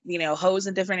 every, hoes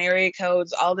in different area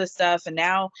codes, all this stuff. And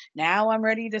now I'm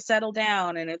ready to settle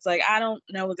down. And it's like, I don't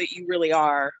know that you really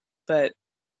are, but.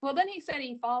 Well, then he said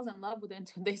he falls in love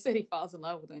they said he falls in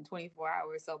love within 24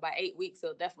 hours. So by 8 weeks,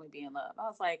 he'll definitely be in love. I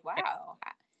was like, wow,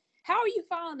 how are you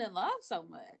falling in love so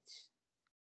much?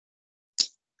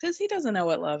 Because he doesn't know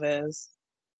what love is.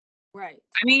 Right.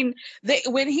 I mean,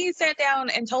 when he sat down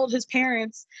and told his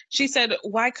parents, she said,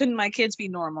 why couldn't my kids be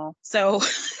normal? So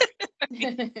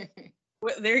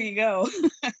there you go.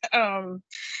 I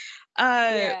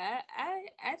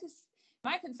just,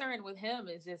 my concern with him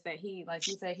is just that he, like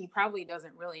you said, he probably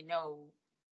doesn't really know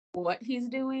what he's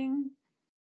doing.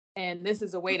 And this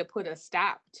is a way to put a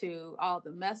stop to all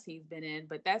the mess he's been in,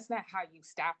 but that's not how you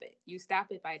stop it. You stop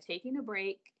it by taking a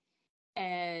break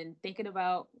and thinking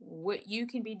about what you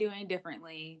can be doing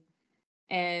differently.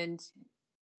 And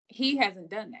he hasn't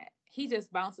done that. He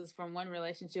just bounces from one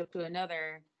relationship to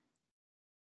another.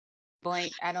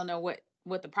 Blank. I don't know what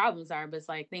the problems are, but it's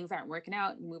like things aren't working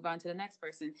out. You move on to the next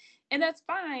person. And that's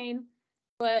fine.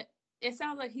 But it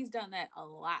sounds like he's done that a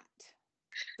lot.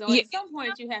 So at some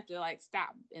point you have to like stop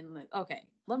and like, okay,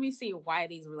 let me see why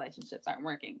these relationships aren't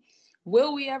working.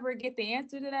 Will we ever get the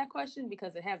answer to that question?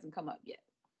 Because it hasn't come up yet.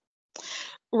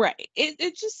 Right.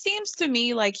 It just seems to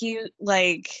me like he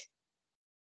like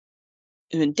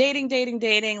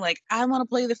dating. Like, I want to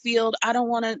play the field. I don't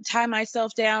want to tie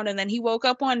myself down. And then he woke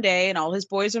up one day and all his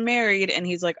boys are married and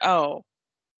he's like, oh,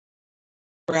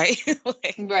 right.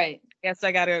 Like, right. Guess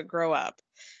I got to grow up.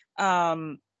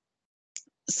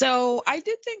 So I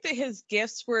did think that his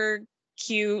gifts were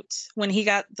cute when he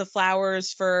got the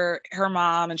flowers for her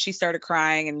mom and she started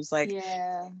crying and was like,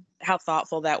 how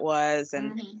thoughtful that was.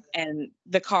 And, and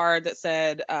the card that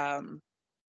said,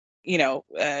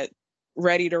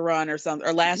 ready to run or something,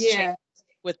 or last chance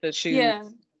with the shoes. Yeah,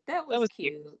 that was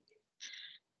cute.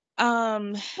 We'll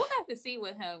have to see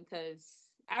with him because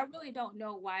I really don't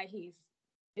know why he's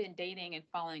been dating and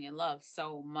falling in love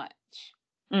so much.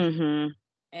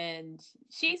 And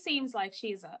she seems like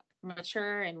she's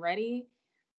mature and ready.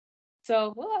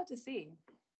 So we'll have to see.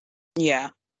 Yeah.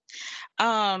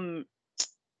 I'm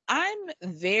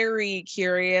very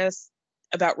curious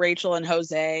about Rachel and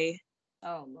Jose.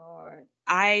 Oh Lord.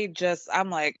 I'm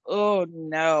like, oh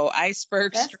no,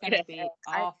 iceberg. That's gonna be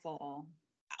awful.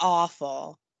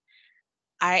 Awful.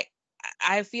 I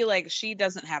feel like she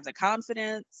doesn't have the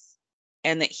confidence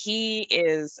and that he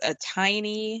is a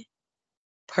tiny,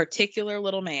 particular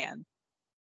little man.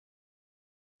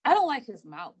 I don't like his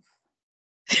mouth.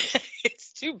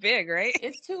 It's too big, right?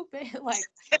 It's too big. Like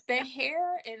the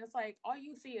hair, and it's like all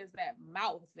you see is that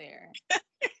mouth there.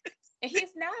 And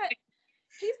he's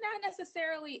not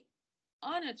necessarily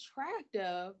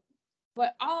unattractive,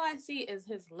 but all I see is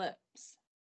his lips.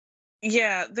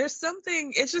 Yeah, there's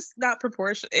something. It's just not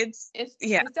proportional. It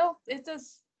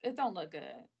don't look good.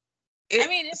 I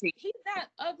mean, he's not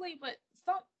ugly, but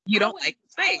you don't like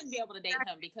his face. I wouldn't be able to date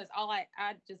him because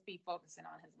I'd just be focusing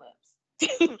on his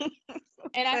lips.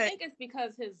 And I think it's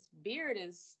because his beard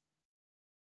is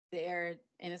there,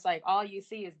 and it's like all you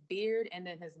see is beard and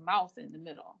then his mouth in the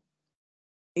middle.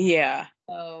 Yeah.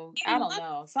 So I don't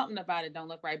know. Something about it don't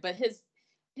look right. But his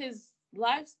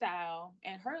lifestyle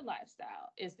and her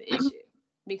lifestyle is the issue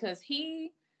because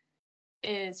she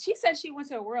said she went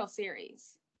to a World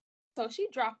Series. So she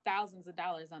dropped thousands of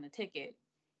dollars on a ticket.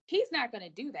 He's not going to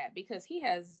do that because he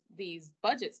has these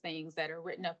budget things that are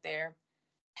written up there.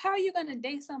 How are you going to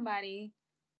date somebody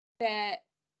that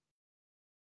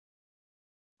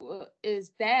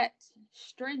is that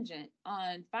stringent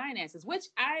on finances, which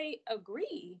I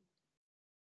agree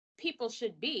people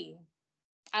should be.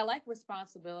 I like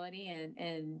responsibility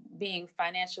and being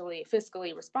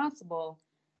fiscally responsible.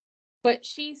 But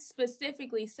she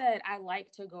specifically said, I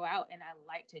like to go out and I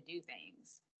like to do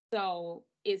things. So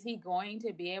is he going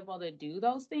to be able to do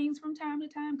those things from time to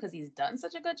time because he's done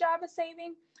such a good job of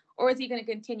saving? Or is he going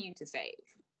to continue to save?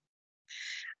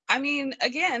 I mean,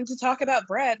 again, to talk about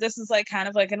Brett, this is like kind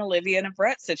of like an Olivia and a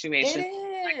Brett situation.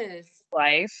 It is.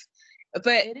 Life.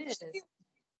 But it is.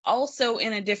 Also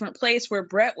in a different place where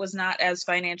Brett was not as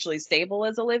financially stable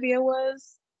as Olivia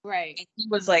was. Right. And he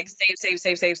was like,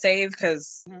 save,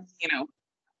 because,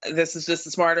 this is just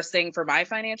the smartest thing for my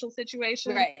financial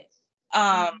situation. Right.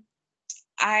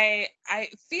 I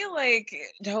feel like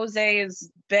Jose is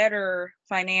better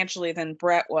financially than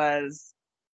Brett was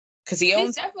because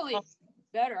he's definitely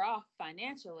better off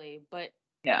financially, but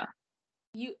yeah,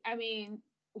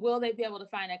 will they be able to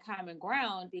find a common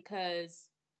ground? Because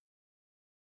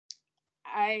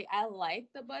I like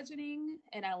the budgeting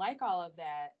and I like all of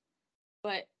that,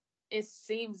 but it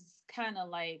seems kind of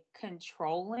like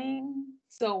controlling.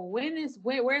 So where's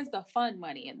the fun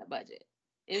money in the budget?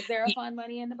 Is there a fun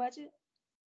money in the budget?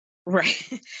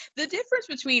 Right. The difference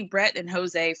between Brett and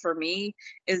Jose for me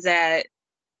is that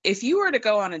if you were to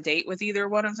go on a date with either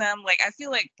one of them, like I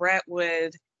feel like Brett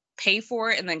would pay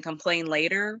for it and then complain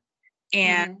later,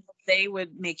 and they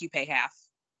would make you pay half.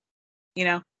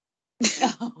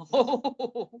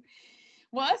 Oh.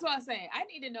 Well, that's what I'm saying. I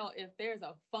need to know if there's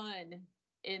a fun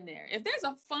in there. If there's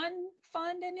a fund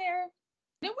in there,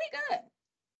 then we good.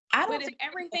 But if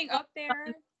everything up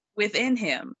there within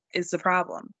him is the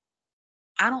problem,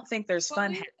 I don't think there's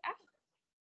fun.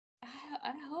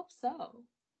 I hope so.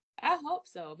 I hope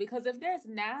so, because if there's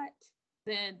not,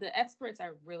 then the experts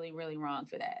are really, really wrong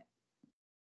for that.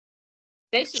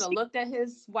 They should have looked at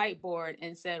his whiteboard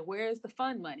and said, "Where's the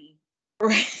fun money?"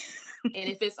 Right. And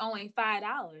if it's only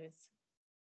 $5,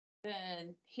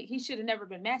 then he should have never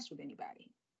been matched with anybody.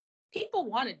 People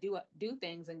want to do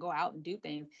things and go out and do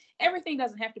things. Everything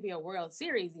doesn't have to be a World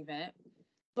Series event,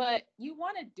 but you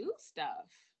want to do stuff.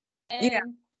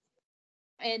 And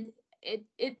and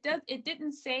it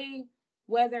didn't say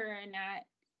whether or not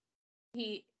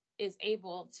he is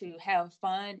able to have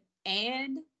fun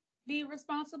and be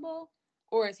responsible,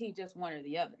 or is he just one or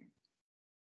the other?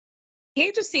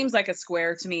 He just seems like a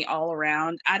square to me all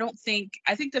around. I think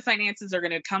the finances are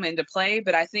going to come into play,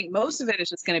 but I think most of it is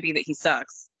just going to be that he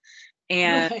sucks.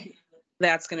 And Right.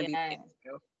 that's going to be Yeah. the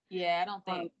issue. Yeah, I don't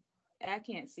think I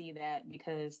can't see that,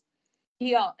 because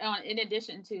in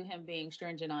addition to him being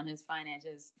stringent on his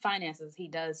finances, he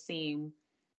does seem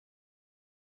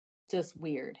just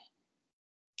weird.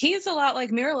 He's a lot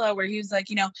like Mirla, where he was like,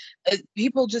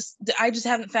 I just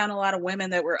haven't found a lot of women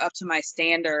that were up to my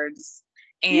standards.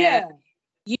 And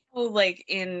like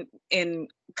in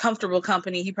comfortable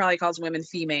company, he probably calls women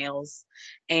females.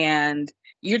 And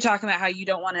you're talking about how you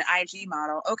don't want an IG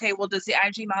model. Okay, well, does the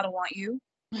IG model want you?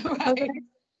 Right.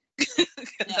 Because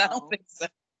I don't think so.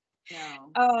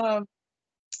 No.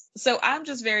 So I'm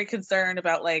just very concerned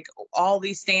about like all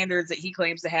these standards that he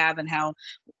claims to have and how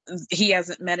he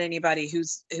hasn't met anybody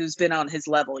who's been on his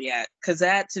level yet. Because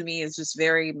that to me is just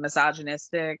very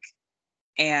misogynistic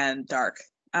and dark.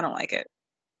 I don't like it.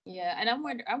 Yeah, and I'm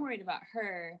worried about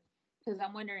her, because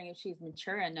I'm wondering if she's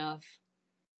mature enough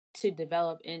to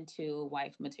develop into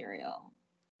wife material.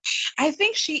 I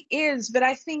think she is, but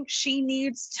I think she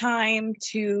needs time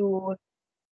to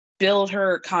build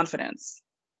her confidence.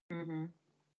 Mm-hmm.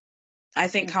 I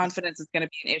think confidence is going to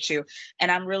be an issue,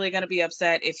 and I'm really going to be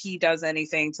upset if he does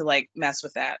anything to like mess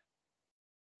with that.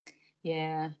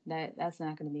 Yeah, that's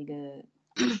not going to be good.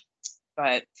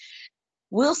 But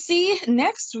we'll see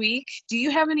next week. Do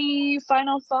you have any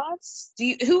final thoughts?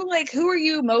 Who are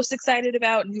you most excited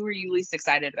about, and who are you least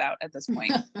excited about at this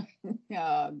point?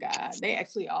 Oh God,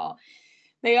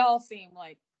 they all seem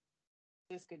like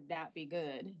this could not be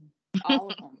good.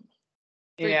 All of them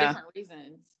for different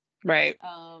reasons. Right.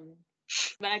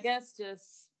 But I guess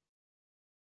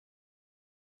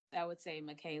I would say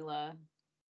Michaela.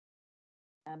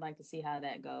 I'd like to see how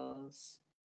that goes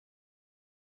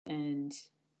and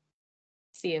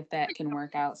see if that can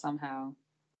work out somehow.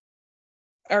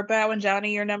 Are Bao and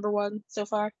Johnny your number one so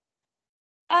far?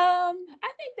 I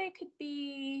think they could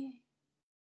be.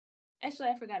 Actually,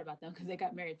 I forgot about them because they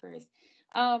got married first.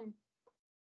 I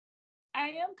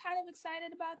am kind of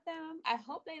excited about them. I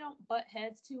hope they don't butt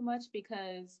heads too much,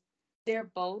 because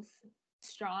they're both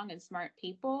strong and smart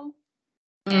people.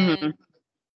 Mm-hmm. And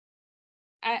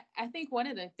I think one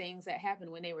of the things that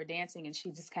happened when they were dancing and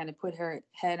she just kind of put her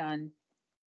head on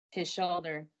his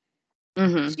shoulder,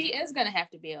 she is going to have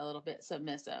to be a little bit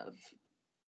submissive.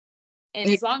 And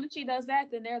as long as she does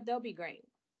that, then they'll be great.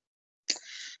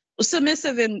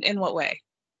 Submissive in what way?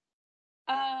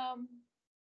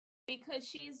 Because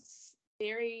she's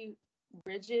very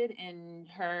rigid in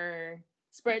her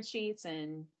spreadsheets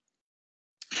and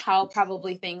how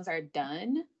probably things are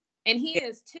done. And he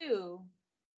is too.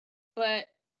 But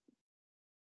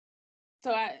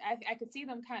so I could see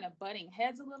them kind of butting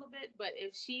heads a little bit. But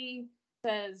if she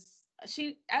says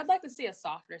I'd like to see a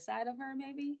softer side of her,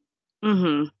 maybe.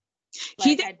 Mm-hmm.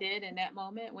 Like I did in that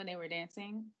moment when they were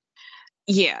dancing.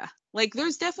 Yeah. Like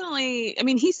there's definitely, I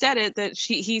mean, he said it that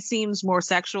he seems more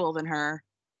sexual than her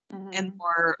and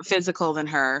more physical than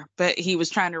her, but he was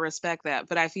trying to respect that.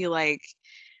 But I feel like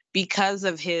because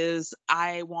of his,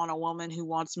 I want a woman who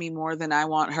wants me more than I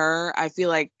want her, I feel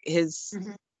like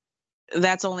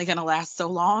that's only going to last so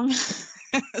long.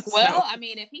 Well, I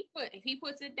mean, if he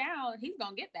puts it down, he's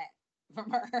going to get that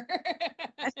from her.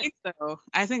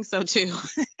 I think so too.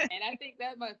 And I think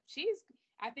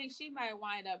I think she might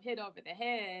wind up hit over the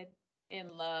head in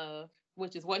love,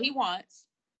 which is what he wants.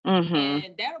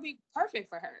 And that'll be perfect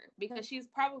for her, because she's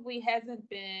probably hasn't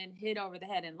been hit over the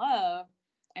head in love.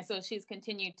 And so she's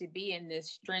continued to be in this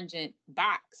stringent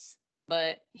box,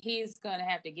 but he's going to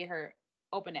have to get her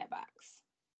open that box.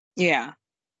 Yeah.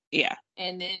 Yeah.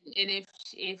 And then,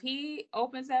 if he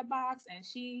opens that box and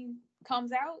she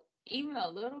comes out even a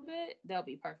little bit, they'll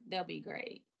be perfect. They'll be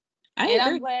great.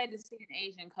 I'm glad to see an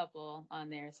Asian couple on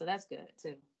there. So that's good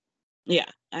too.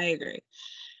 Yeah, I agree.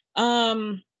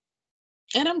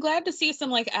 And I'm glad to see some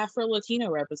like Afro-Latino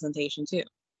representation too.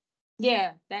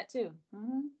 Yeah, that too.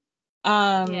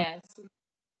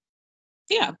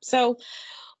 Yeah. So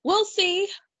we'll see.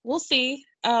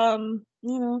 I'm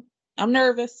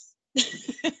nervous.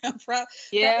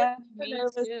 Yeah, me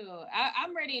too.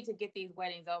 I'm ready to get these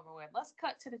weddings over with. Let's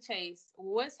cut to the chase.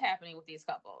 What's happening with these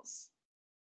couples?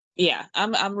 Yeah,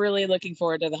 I'm really looking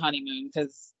forward to the honeymoon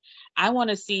because I want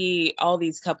to see all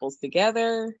these couples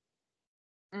together.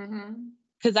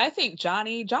 Because I think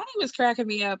Johnny was cracking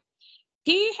me up.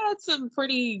 He had some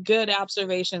pretty good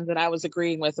observations that I was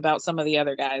agreeing with about some of the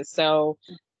other guys. So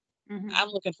I'm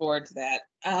looking forward to that.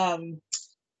 And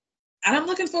I'm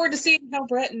looking forward to seeing how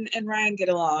Brett and Ryan get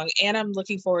along. And I'm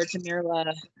looking forward to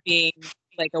Mirla being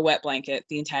like a wet blanket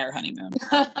the entire honeymoon.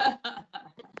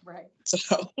 Right.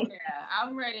 So yeah,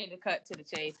 I'm ready to cut to the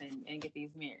chase and get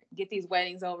these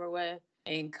weddings over with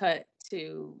and cut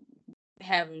to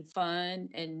having fun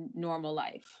and normal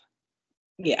life.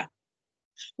 Yeah.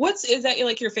 Is that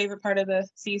like your favorite part of the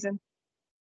season?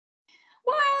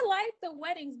 Well, I like the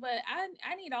weddings, but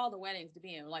I need all the weddings to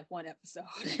be in like one episode.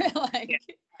 Yeah,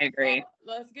 I agree.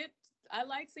 I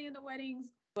like seeing the weddings,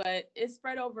 but it's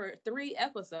spread over 3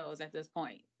 episodes at this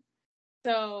point.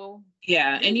 So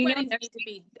yeah, and weddings need to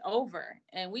be over,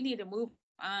 and we need to move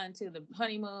on to the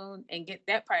honeymoon and get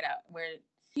that part out. Where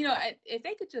if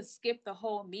they could just skip the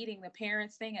whole meeting the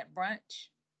parents thing at brunch,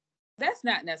 that's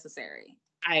not necessary.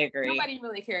 I agree. Nobody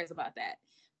really cares about that.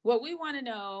 What we want to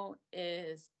know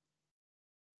is,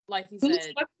 like you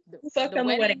said, the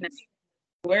wedding.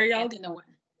 Where y'all going?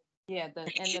 Yeah,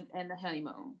 the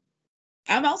honeymoon.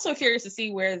 I'm also curious to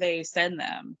see where they send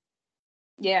them.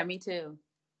 Yeah, me too.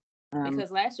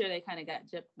 Because last year they kind of got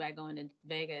gypped by going to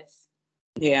Vegas.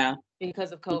 Yeah.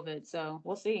 Because of COVID. So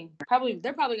we'll see.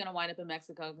 They're probably going to wind up in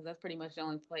Mexico because that's pretty much the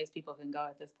only place people can go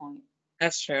at this point.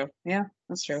 That's true. Yeah,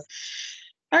 that's true.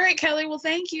 All right, Kelly. Well,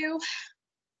 thank you.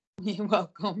 You're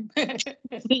welcome.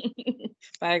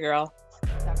 Bye, girl.